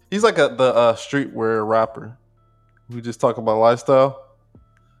 He's like the streetwear rapper. We just talk about lifestyle.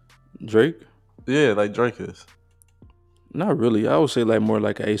 Drake. Yeah, like Drake is. Not really. I would say like more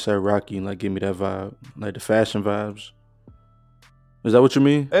like a ASAP Rocky, like give me that vibe, like the fashion vibes. Is that what you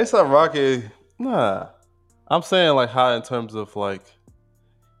mean? ASAP Rocky, nah. I'm saying like how in terms of like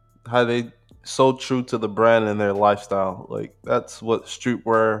how they so true to the brand and their lifestyle. Like that's what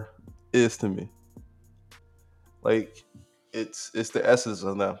streetwear is to me. Like it's the essence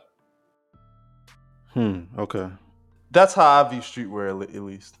of them. Okay. That's how I view streetwear at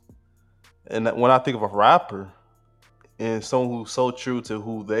least. And when I think of a rapper and someone who's so true to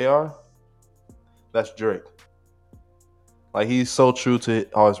who they are, that's Drake. Like he's so true to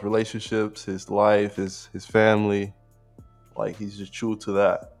all his relationships, his life, his family. Like he's just true to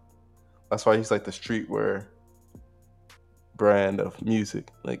that. That's why he's like the streetwear brand of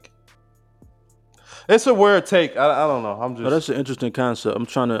music. Like it's a weird take. I don't know. Oh, that's an interesting concept. I'm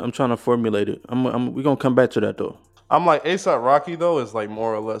trying to formulate it. We're gonna come back to that though. I'm like ASAP Rocky though is like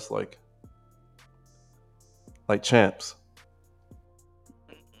more or less like champs.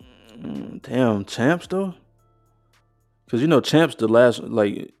 Damn, champs though. Cause champs the last,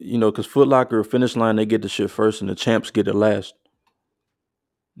 like cause Foot Locker, Finish Line, they get the shit first, and the champs get it last.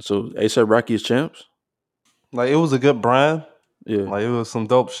 So ASAP Rocky is champs. Like it was a good brand. Yeah, Like it was some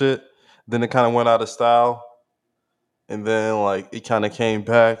dope shit. Then it kind of went out of style, and then like it kind of came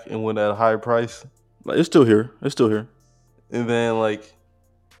back and went at a higher price. like it's still here. It's still here. And then like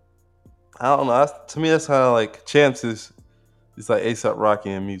I don't know. To me, that's kind of like champs is it's like ASAP Rocky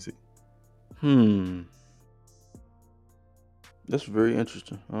and music. Hmm, that's very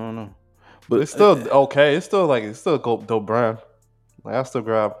interesting. I don't know, but It's still okay. It's still like it's still a dope brand. Like I still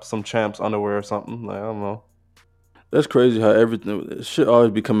grab some champs underwear or something. Like I don't know. that's crazy how everything shit always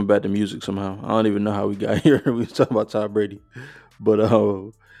be coming back to music somehow. I don't even know how we got here. We talking about Tom Brady, but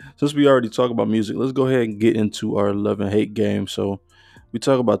since we already talked about music, let's go ahead and get into our love and hate game. So we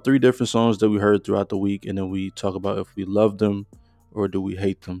talk about three different songs that we heard throughout the week, and then we talk about if we love them or do we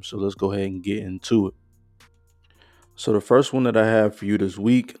hate them. So let's go ahead and get into it. So the first one that I have for you this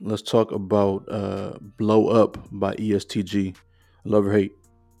week, let's talk about "Blow Up" by ESTG. Love or hate?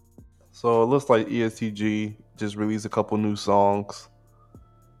 So it looks like ESTG just released a couple new songs.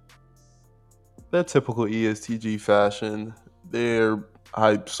 They're typical ESTG fashion. They're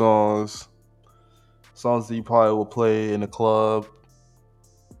hype songs, songs that you probably will play in a club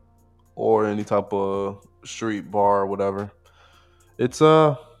or any type of street bar or whatever. It's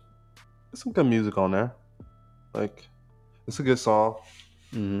it's some good music on there. Like it's a good song.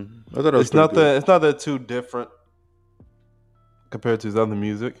 I thought that was pretty good. It's not that too different compared to his other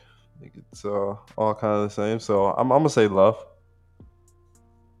music. Like it's all kind of the same. So I'm gonna say love.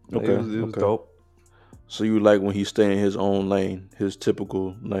 Like, Okay, it was okay. dope. So you like when he stay in his own lane, his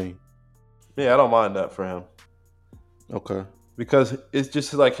typical lane. Yeah, I don't mind that for him Okay. because it's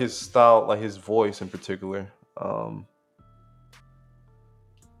just like his style, like his voice in particular. Um,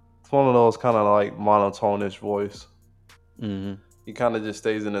 it's one of those kind of like monotonish voice. hmm He kind of just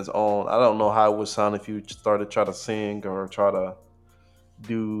stays in his own. I don't know how it would sound if you started try to sing or try to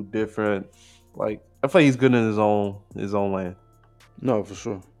do different. Like I feel like he's good in his own lane, No, for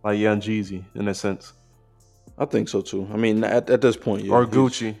sure. like Young Jeezy in a sense, I think so too. I mean, at this point, yeah, or he's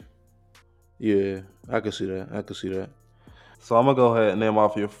Gucci. yeah. I can see that. I can see that. So I'm gonna go ahead and name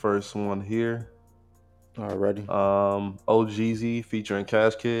off your first one here. Alrighty. OGZ featuring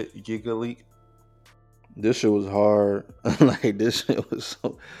Cash Kid, Giga Leak. This shit was hard. Like this shit was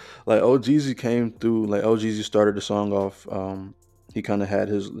so. Like OGZ came through. Like OGZ started the song off. He kind of had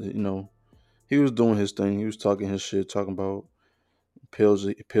his. He was doing his thing. He was talking his shit, talking about pills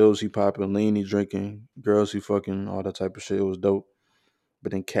he popping, lean he drinking, girls he fucking, all that type of shit. It was dope.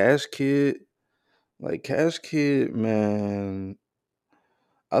 But then Cash Kid, like Cash Kid, man,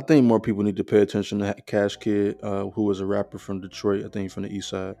 I think more people need to pay attention to Cash Kid, who was a rapper from Detroit. I think from the East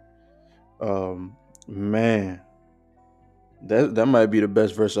Side. Man, that might be the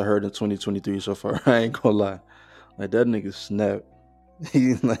best verse I heard in 2023 so far. I ain't gonna lie. Like that nigga snap.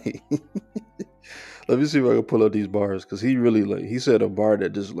 He like let me see if I can pull up these bars because he really like he said a bar that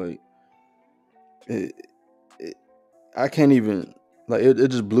just like it, it, I can't even like it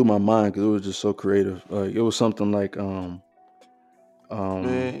just blew my mind because it was just so creative. Like it was something like um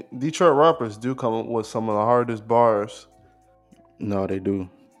Man, Detroit rappers do come up with some of the hardest bars. no they do.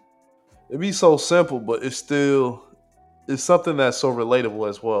 It be so simple, but it's something that's so relatable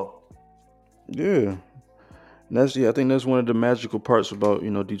as well. Yeah. And that's I think that's one of the magical parts about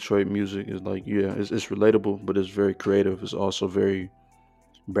Detroit music is like it's relatable but it's very creative. It's also very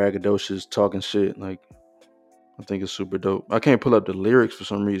braggadocious, talking shit. Like I think it's super dope. I can't pull up the lyrics for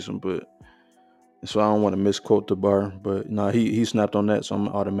some reason, but so I don't want to misquote the bar. But no, he snapped on that, so I'm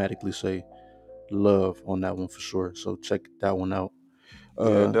gonna automatically say love on that one for sure. So check that one out. Yeah,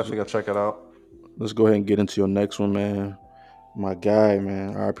 So definitely gotta check it out. let's go ahead and get into your next one, man. My guy,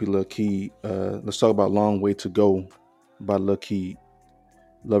 man, R.P. Lil Key. Let's talk about "Long Way to Go" by Lil Key.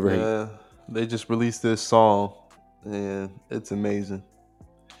 Love or hate? Man, they just released this song, and it's amazing.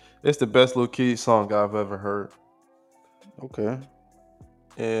 It's the best Lil Key song I've ever heard. Okay.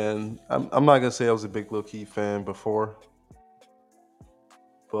 And I'm not gonna say I was a big Lil Key fan before,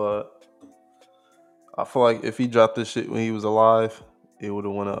 but I feel like if he dropped this shit when he was alive, it would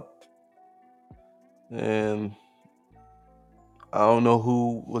have went up. And I don't know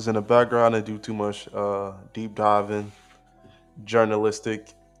who was in the background and do too much deep diving, journalistic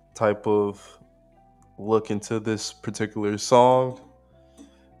type of look into this particular song.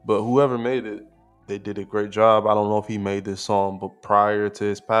 But whoever made it, they did a great job. I don't know if he made this song but prior to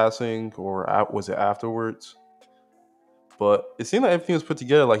his passing or was it afterwards. But it seemed like everything was put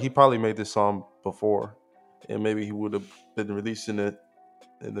together. Like he probably made this song before, and maybe he would have been releasing it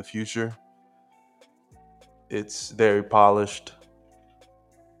in the future. It's very polished.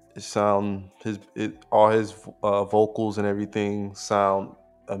 It sound all his vocals and everything sound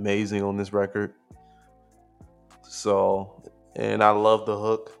amazing on this record. So, and I love the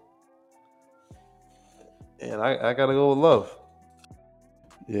hook, and I gotta go with love.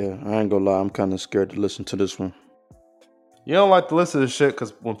 Yeah, I ain't gonna lie. I'm kind of scared to listen to this one. You don't like to listen to shit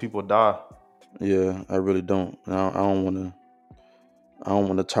because when people die, Yeah, I really don't. I don't want to. I don't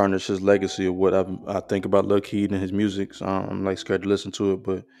want to tarnish his legacy of what I think about Lil Keed and his music. So I'm like scared to listen to it.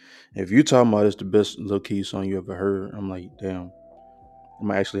 But if you talking about it's the best Lil Keed song you ever heard, I'm like, damn, I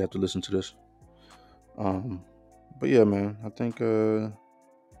might actually have to listen to this. Um, but yeah, man, I think I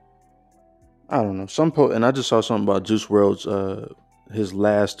don't know and I just saw something about Juice World's his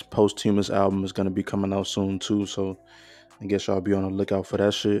last posthumous album is gonna be coming out soon too. So I guess y'all be on the lookout for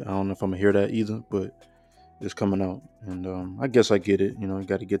that shit. I don't know if I'm gonna hear that either, but it's coming out, and I guess I get it. You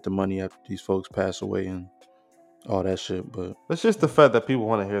got to get the money after these folks pass away and all that shit. But it's just the fact that people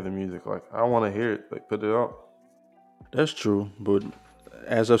want to hear the music. Like I want to hear it. Like put it out. that's true. But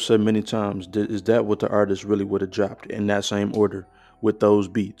as I've said many times, is that what the artist really would have dropped in that same order with those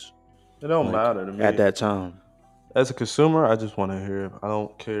beats, It don't like matter to at me. that time? As a consumer, I just want to hear it. I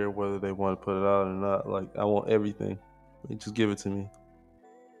don't care whether they want to put it out or not. Like I want everything. Like, just give it to me.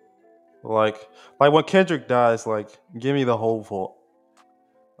 Like like when Kendrick dies, like give me the whole vault.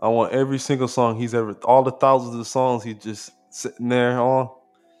 I want every single song he's ever, all the thousands of songs he just sitting there on.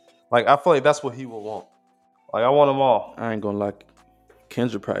 Like I feel like that's what he will want. Like I want them all. I ain't gonna lie.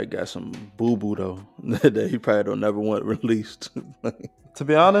 Kendrick probably got some boo boo though that he probably don't never want released. To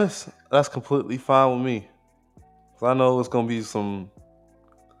be honest, that's completely fine with me. 'Cause I know it's gonna be some,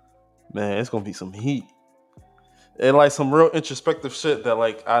 man. It's gonna be some heat and like some real introspective shit that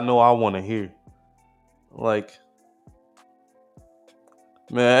like I know I want to hear. Like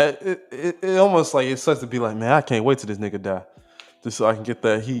man, it almost like it sucks to be like, man, I can't wait till this nigga die, just so I can get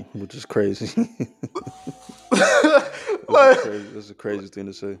that heat. Which is crazy. It's a Like, crazy. That's a crazy thing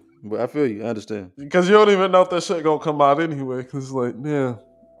to say. But I feel you. I understand. because you don't even know if that shit gonna come out anyway. Cause it's like, yeah,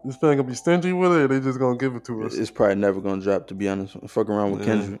 this thing gonna be stingy with it. Or they just gonna give it to us. It's probably never gonna drop. To be honest, fuck around with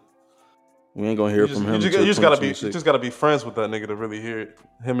Yeah. Kendrick. We ain't gonna hear from him You until just gotta be you 2026. just gotta be friends with that nigga to really hear it.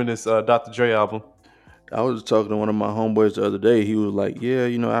 Him and his Dr. Dre album. I was talking to one of my homeboys the other day. He was like, "Yeah,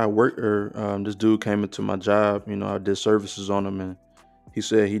 I work or this dude came into my job. I did services on him, and he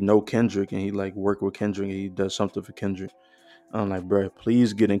said he know Kendrick and he like work with Kendrick. And he does something for Kendrick." I'm like, "Bro,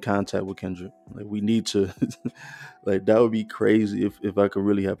 please get in contact with Kendrick. Like, we need to. Like, that would be crazy if I could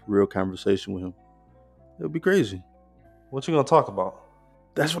really have a real conversation with him. It would be crazy." What you gonna talk about?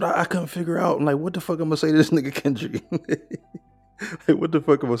 That's what I couldn't figure out. I'm like, what the fuck I'm gonna say to this nigga Kendrick? Like, what the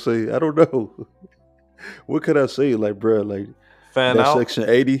fuck am I say? I don't know. What could I say? Like, bro, like Fan that out. section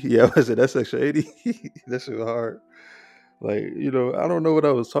 80. Yeah, I said that section 80. That shit was hard. Like, I don't know what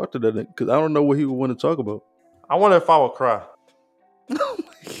I was talking to that because I don't know what he would want to talk about. I wonder if I would cry.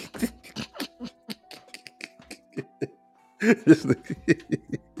 This nigga-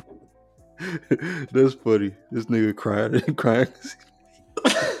 That's funny. This nigga crying, crying.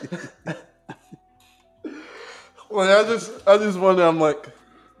 Well, I just wonder. I'm like,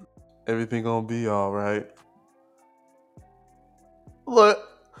 everything gonna be all right. Look.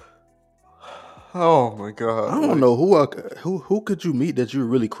 Oh my I god! don't Like know who could you meet that you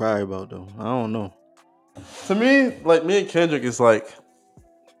really cry about though. I don't know. to me, like me and Kendrick is like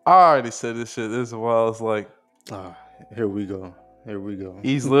I already said this shit this a while. It's like Ah, here we go. Here we go.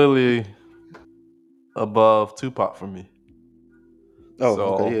 he's literally above Tupac for me. Oh,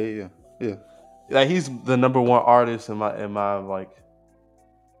 okay, So yeah, yeah, yeah. Yeah. like he's the number one artist in my like.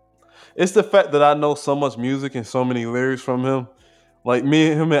 It's the fact that I know so much music and so many lyrics from him. Like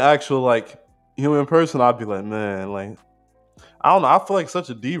me and him in actual like him in person, I'd be like, man, like I don't know. I feel like such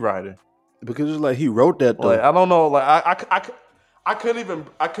a D writer. Because it's like he wrote that Like though. I don't know. Like I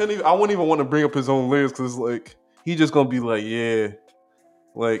wouldn't even want to bring up his own lyrics because like he just gonna be like, yeah,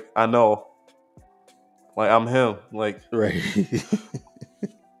 like I know, like I'm him, Right.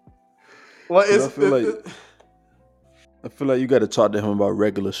 like Because I feel like you got to talk to him about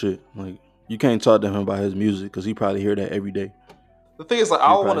regular shit. Like you can't talk to him about his music because he probably hear that every day. the thing is like I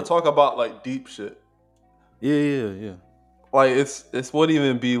He don't want to probably talk about like deep shit. yeah, yeah, yeah. Like it's wouldn't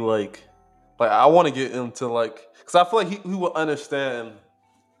even be like I want to get into like because I feel like he would understand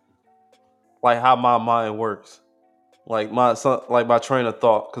like how my mind works. Like like my train of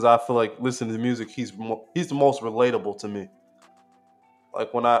thought, because I feel like listening to music, he's the most relatable to me.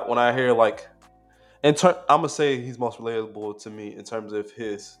 Like when I hear like I'm gonna say he's most relatable to me in terms of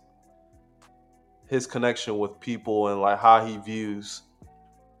his connection with people and like how he views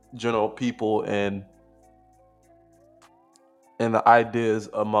general people and the ideas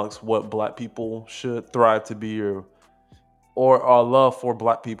amongst what black people should thrive to be or our love for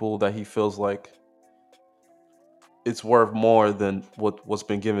black people that he feels like it's worth more than what's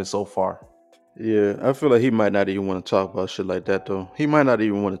been given so far. Yeah, I feel like he might not even want to talk about shit like that though. He might not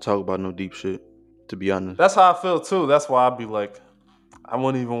even want to talk about no deep shit, to be honest. That's how I feel too. That's why I'd be like, I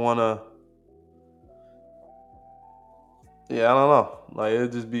wouldn't even want to. Yeah, I don't know. Like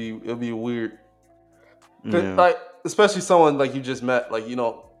it'd be weird. 'Cause, Yeah, like especially someone like you just met. Like you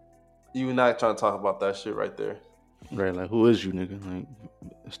not trying to talk about that shit right there. right. Like, who is you, nigga? Like,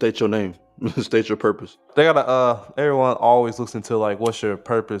 state your name, state your purpose. They gotta. Everyone always looks into like what's your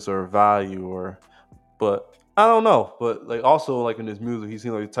purpose or value or, but I don't know. But like also like in his music, he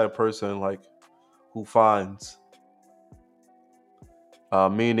seems like the type of person like who finds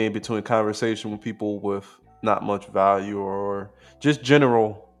meaning between conversation with people with not much value or just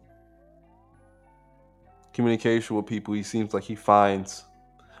general communication with people. He seems like he finds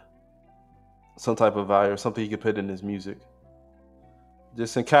some type of value or something he could put in his music,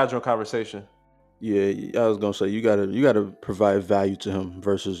 just in casual conversation. Yeah, I was gonna say you gotta provide value to him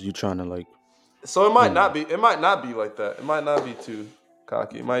versus you trying to like So it you might know. not be. It might not be like that. It might not be too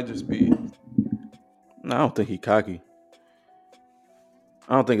cocky. It might just be. No, I don't think he cocky.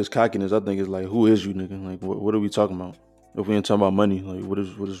 I don't think it's cockiness. I think it's like, who is you, nigga? Like, what are we talking about? If we ain't talking about money, like, what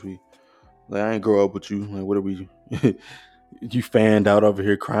is we? Like, I ain't grow up with you. Like, what are we? You fanned out over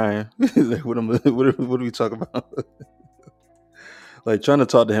here crying. Like, what are we talking about? Like, trying to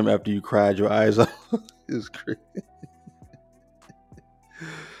talk to him after you cried your eyes out is crazy.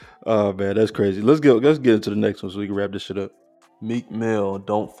 Oh man, that's crazy. Let's get into the next one so we can wrap this shit up. Meek Mill,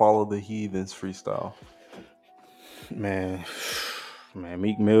 don't follow the heathens freestyle. Man, man,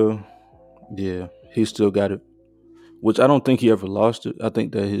 Meek Mill, yeah, he still got it. Which I don't think he ever lost it. I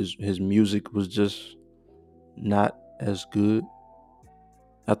think that his music was just not as good.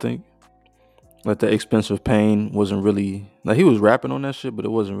 I think like the expensive pain wasn't really like he was rapping on that shit, but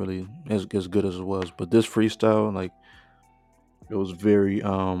it wasn't really as good as it was. But this freestyle, like it was very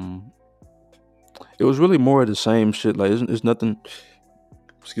it was really more of the same shit. Like it's nothing.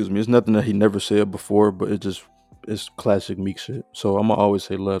 Excuse me, it's nothing that he never said before, but it's classic Meek shit. So I'm gonna always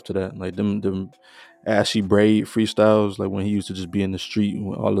say love to that. Like them ashy braid freestyles, like when he used to just be in the street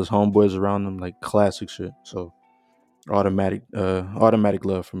with all his homeboys around him, like classic shit. So automatic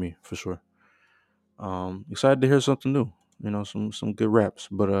love for me for sure. Excited to hear something new. Some good raps.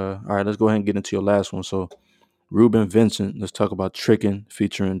 But all right, let's go ahead and get into your last one. So Ruben Vincent, let's talk about Trickin'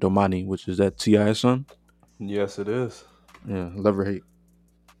 featuring Domani, which is that T.I. son. Yes, it is. Yeah, love or hate.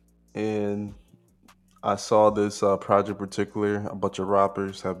 And I saw this project particular. A bunch of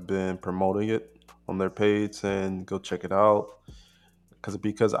rappers have been promoting it on their page, and go check it out.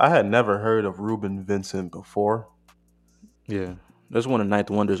 Because I had never heard of Ruben Vincent before. Yeah, that's one of Ninth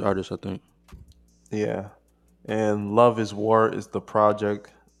Wonder's artists, I think. Yeah, and Love Is War is the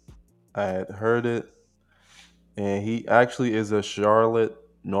project. I had heard it, and he actually is a Charlotte,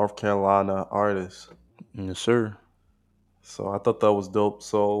 North Carolina artist. Yes, sir. So I thought that was dope.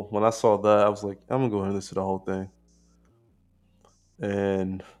 So when I saw that, I was like, I'm gonna go ahead and listen to the whole thing.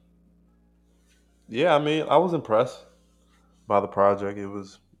 And yeah, I mean, I was impressed by the project. It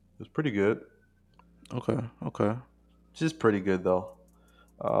was pretty good. Okay, okay. Just pretty good though.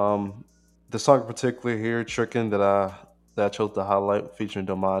 Um, the song in particular here, "Trickin'," that I chose to highlight, featuring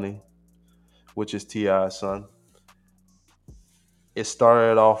Domani, which is Ti's son. It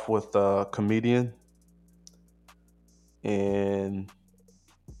started off with a comedian, and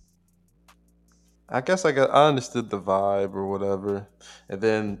I understood the vibe or whatever, and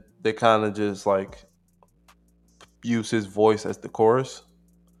then they kind of just like use his voice as the chorus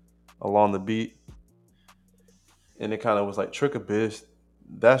along the beat, and it kind of was like trick a bitch,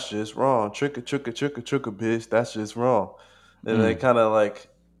 that's just wrong. Trick a bitch, that's just wrong. And they Mm. kind of like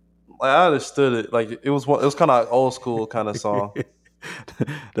I understood it. Like it was kind of old school kind of song.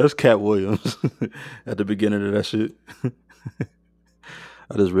 That's Cat Williams at the beginning of that shit.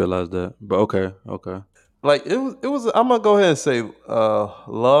 I just realized that. But okay, okay. Like it was. I'm gonna go ahead and say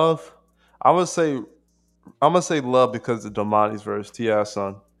love. I'm gonna say I'm gonna say love because of Damani's verse. Ti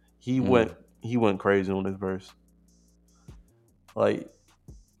son, he Mm. went he went crazy on his verse. Like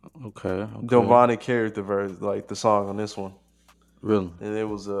Okay, okay. Giovanni carried the verse, like the song on this one, Really? and it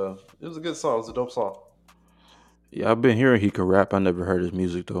was a good song. It was a dope song. Yeah, I've been hearing he can rap. I never heard his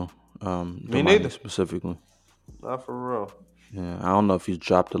music though. Me Domani neither. specifically. Not for real. Yeah, I don't know if he's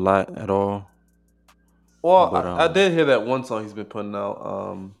dropped a lot at all, Well, but I did hear that one song he's been putting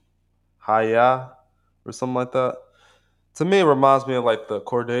out, Haya or something like that. To me, it reminds me of like the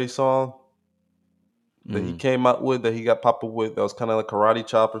Corday song that he mm, came out with, that he got popular with. That was kind of like Karate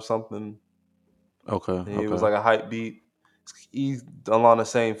Chop or something. okay, And it was okay. like a hype beat. He's along the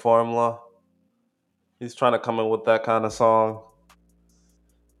same formula. He's trying to come in with that kind of song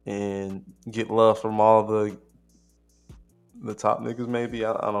and get love from all the top niggas. Maybe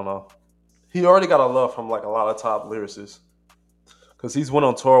I don't know. He already got a love from like a lot of top lyricists because he's went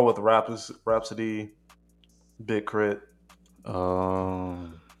on tour with Rhapsody, Big Crit,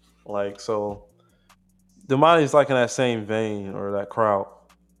 Um, like so. Damani's like in that same vein or that crowd.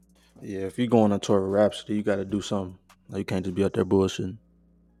 yeah, if you're going on tour with Rhapsody, you got to do something. Like, you can't just be out there bullshitting.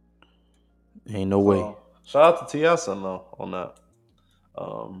 Ain't no way. Shout out to TS on that.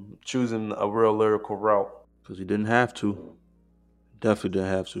 Choosing a real lyrical route. Because he didn't have to. Definitely didn't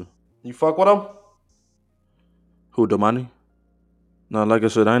have to. You fuck with him? Who, Domani? No, like I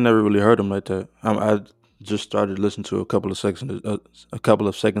said, I ain't never really heard him like that. I just started listening to a couple of seconds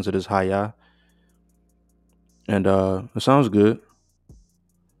of this High, and it sounds good.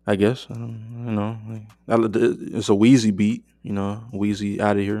 I guess you know, it's a Wheezy beat. You know, Wheezy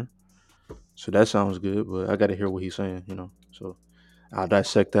out of here. So that sounds good, but I got to hear what he's saying. You know, so I'll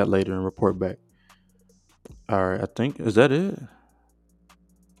dissect that later and report back. All right, I think is that it.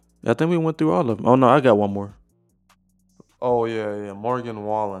 I think we went through all of them. Oh no, I got one more. Oh yeah, Morgan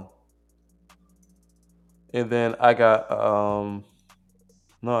Wallen. And then I got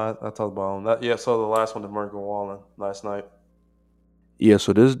no, I talked about him. That, yeah, so the last one is Morgan Wallen last night. Yeah,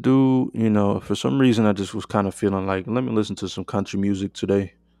 so this dude, you know, for some reason, I just was kind of feeling like, let me listen to some country music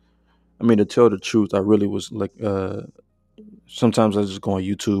today. I mean, to tell the truth, I really was like, sometimes I just go on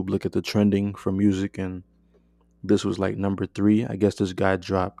YouTube, look at the trending for music, and this was like number three. I guess this guy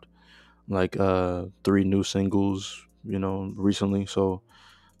dropped like three new singles, you know, recently. So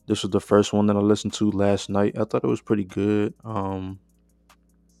this was the first one that I listened to last night. I thought it was pretty good.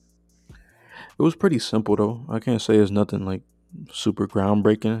 It was pretty simple though. I can't say it's nothing like super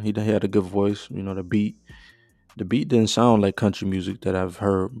groundbreaking. He had a good voice. You know, the beat didn't sound like country music that I've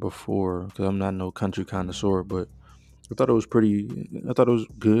heard before because I'm not no country connoisseur, but I thought it was pretty. I thought it was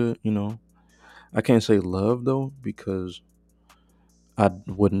good. You know, I can't say love though because I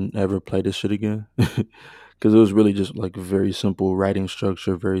wouldn't ever play this shit again because it was really just like very simple writing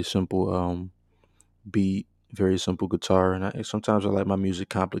structure, very simple beat, very simple guitar, and sometimes I like my music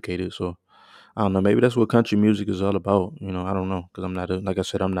complicated. So I don't know. Maybe that's what country music is all about. You know, I don't know because I'm not like I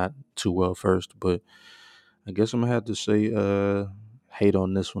said, I'm not too well versed, but I guess I'm gonna have to say hate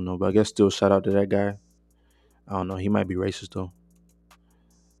on this one though. But I guess still shout out to that guy. I don't know. He might be racist though.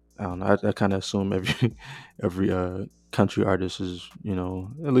 I don't know. I kind of assume every every country artist is, you know,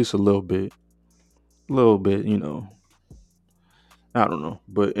 at least a a little bit, I don't know.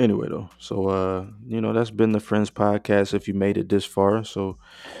 But anyway though. So that's been the Friends podcast if you made it this far. So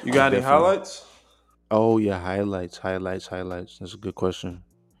You you got any definitely highlights? Oh yeah, highlights. That's a good question.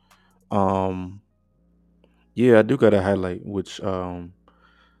 Um yeah, I do got a highlight which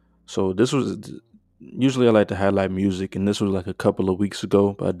so this was usually I like to highlight music and this was like a couple of weeks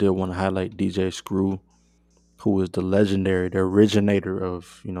ago, but I did want to highlight DJ Screw, who is the originator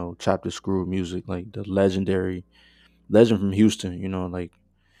of, Chapter Screw music, like the legendary legend from Houston, like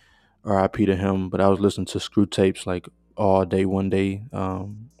RIP to him. But I was listening to Screw tapes like all day one day,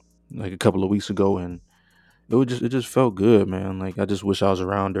 like a couple of weeks ago, and it just felt good, man. Like I just wish I was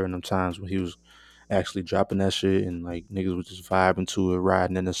around during them times when he was actually dropping that shit and like niggas was just vibing to it,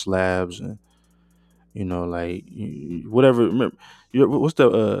 riding in the slabs and like whatever. Remember, what's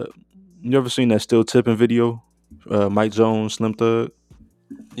the you ever seen that still tipping video? Mike Jones, Slim Thug.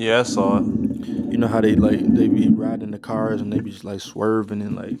 Yeah, I saw it. You know how they be riding the cars and they be just like swerving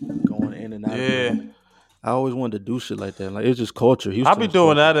and like going in and out of it. Yeah, I always wanted to do shit like that. Like it's just culture. I Houston be is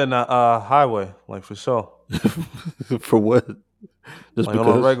doing culture. that in a highway, like for sure, For what? Just like on a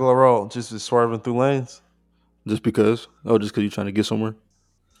because? regular road, just swerving through lanes. Just because? Oh, just because you're trying to get somewhere?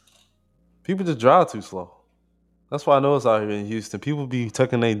 People just drive too slow. That's why I know it's out here in Houston. People be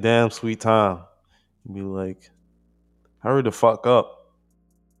taking their damn sweet time. Be like, hurry the fuck up.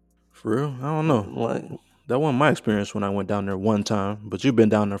 For real? I don't know. Like, That wasn't my experience when I went down there one time, but you've been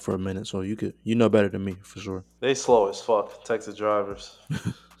down there for a minute, so you know better than me for sure. they slow as fuck, Texas drivers.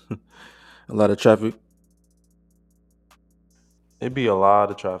 A lot of traffic. It be a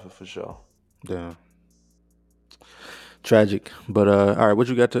lot of traffic for sure. Damn. Tragic. But all right, what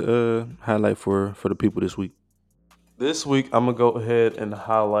you got to highlight for the people this week? This week, I'm gonna go ahead and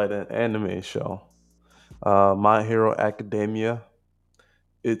highlight an anime show, My Hero Academia.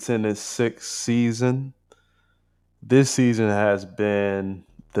 It's in its sixth season. This season has been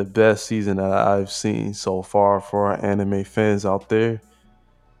the best season that I've seen so far for our anime fans out there.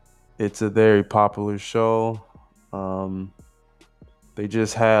 It's a very popular show. Um, they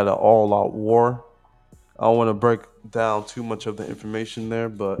just had an all-out war. I don't want to break down too much of the information there,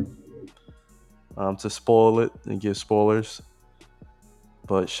 but to spoil it and give spoilers.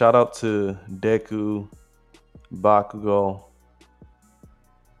 But shout out to Deku, Bakugo,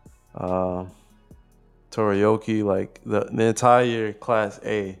 uh, Torioki, like the entire Class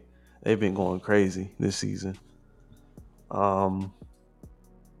A. They've been going crazy this season. Um,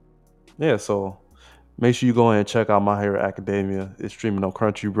 yeah, so make sure you go ahead and check out My Hero Academia. It's streaming on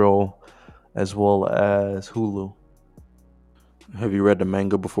Crunchyroll as well as Hulu. Have you read the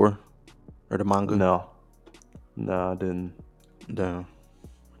manga before or the manga? No, no, I didn't. Damn.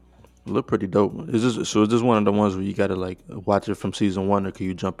 Look pretty dope. Is this one of the ones where you gotta like watch it from season one, or can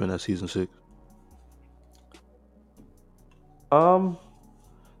you jump in at season six? Um,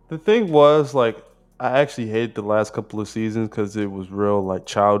 the thing was like I actually hated the last couple of seasons because it was real like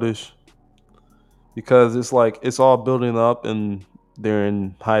childish. Because it's like it's all building up and they're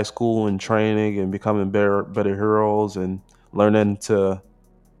in high school and training and becoming better heroes and learning to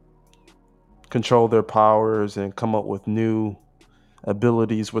control their powers and come up with new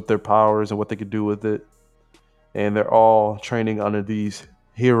abilities with their powers and what they could do with it. And they're all training under these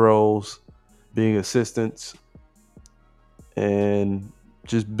heroes, being assistants and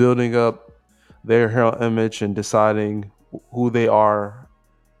just building up their hero image and deciding who they are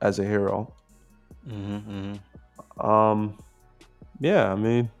as a hero. Mm-hmm. Um, yeah, I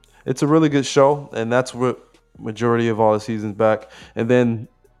mean, it's a really good show, and that's what majority of all the seasons back. And then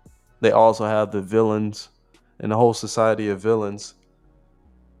they also have the villains and the whole society of villains,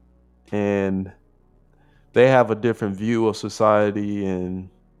 and they have a different view of society, and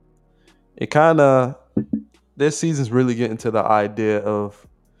it kind of this season's really getting to the idea of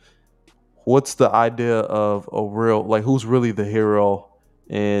what's the idea of a real like who's really the hero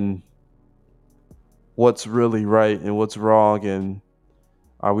and what's really right and what's wrong, and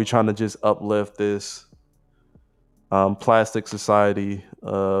are we trying to just uplift this plastic society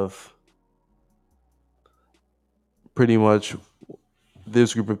of pretty much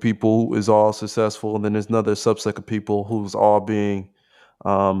this group of people who is all successful, and then there's another subset of people who's all being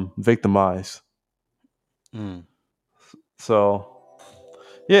victimized. Mm. So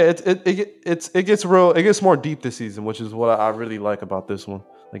yeah, it gets real. It gets more deep this season, which is what I really like about this one.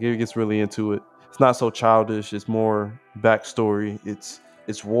 Like it gets really into it. It's not so childish. It's more backstory.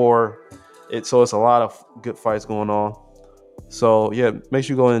 It's war. It's a lot of good fights going on. So yeah, make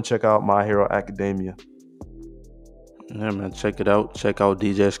sure you go in and check out My Hero Academia. Yeah, man, check it out. Check out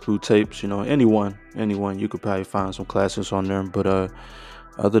DJ Screw tapes. Anyone, you could probably find some classics on there. But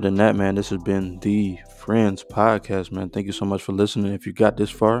Other than that, man, this has been the Friends Podcast, man. Thank you so much for listening. If you got this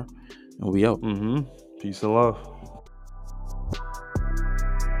far, and we out. Peace and love.